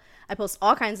Now. I post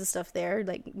all kinds of stuff there,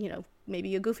 like,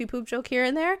 maybe a goofy poop joke here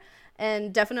and there,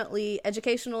 and definitely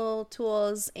educational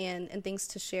tools and things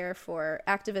to share for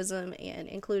activism and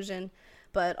inclusion,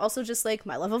 but also just like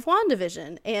my love of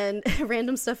WandaVision and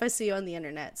random stuff I see on the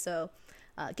internet. So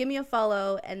give me a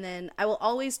follow, and then I will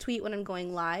always tweet when I'm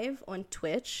going live on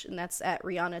Twitch, and that's at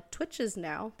Rihanna Twitches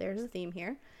Now. There's a theme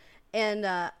here. And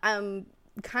I'm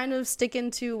kind of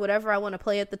sticking to whatever I want to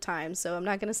play at the time, so I'm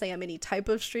not going to say I'm any type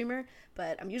of streamer,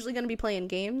 but I'm usually going to be playing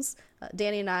games.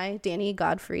 Danny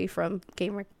Godfrey from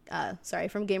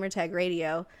Gamertag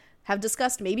Radio, have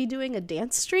discussed maybe doing a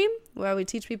dance stream where we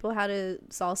teach people how to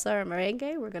salsa or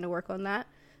merengue. We're going to work on that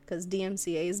because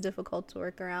DMCA is difficult to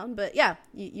work around. But yeah,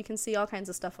 you can see all kinds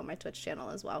of stuff on my Twitch channel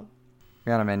as well.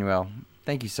 Rihanna Manuel,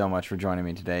 thank you so much for joining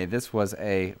me today. This was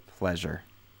a pleasure.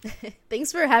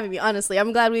 Thanks for having me. Honestly,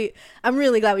 I'm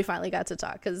really glad we finally got to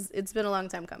talk, because it's been a long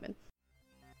time coming.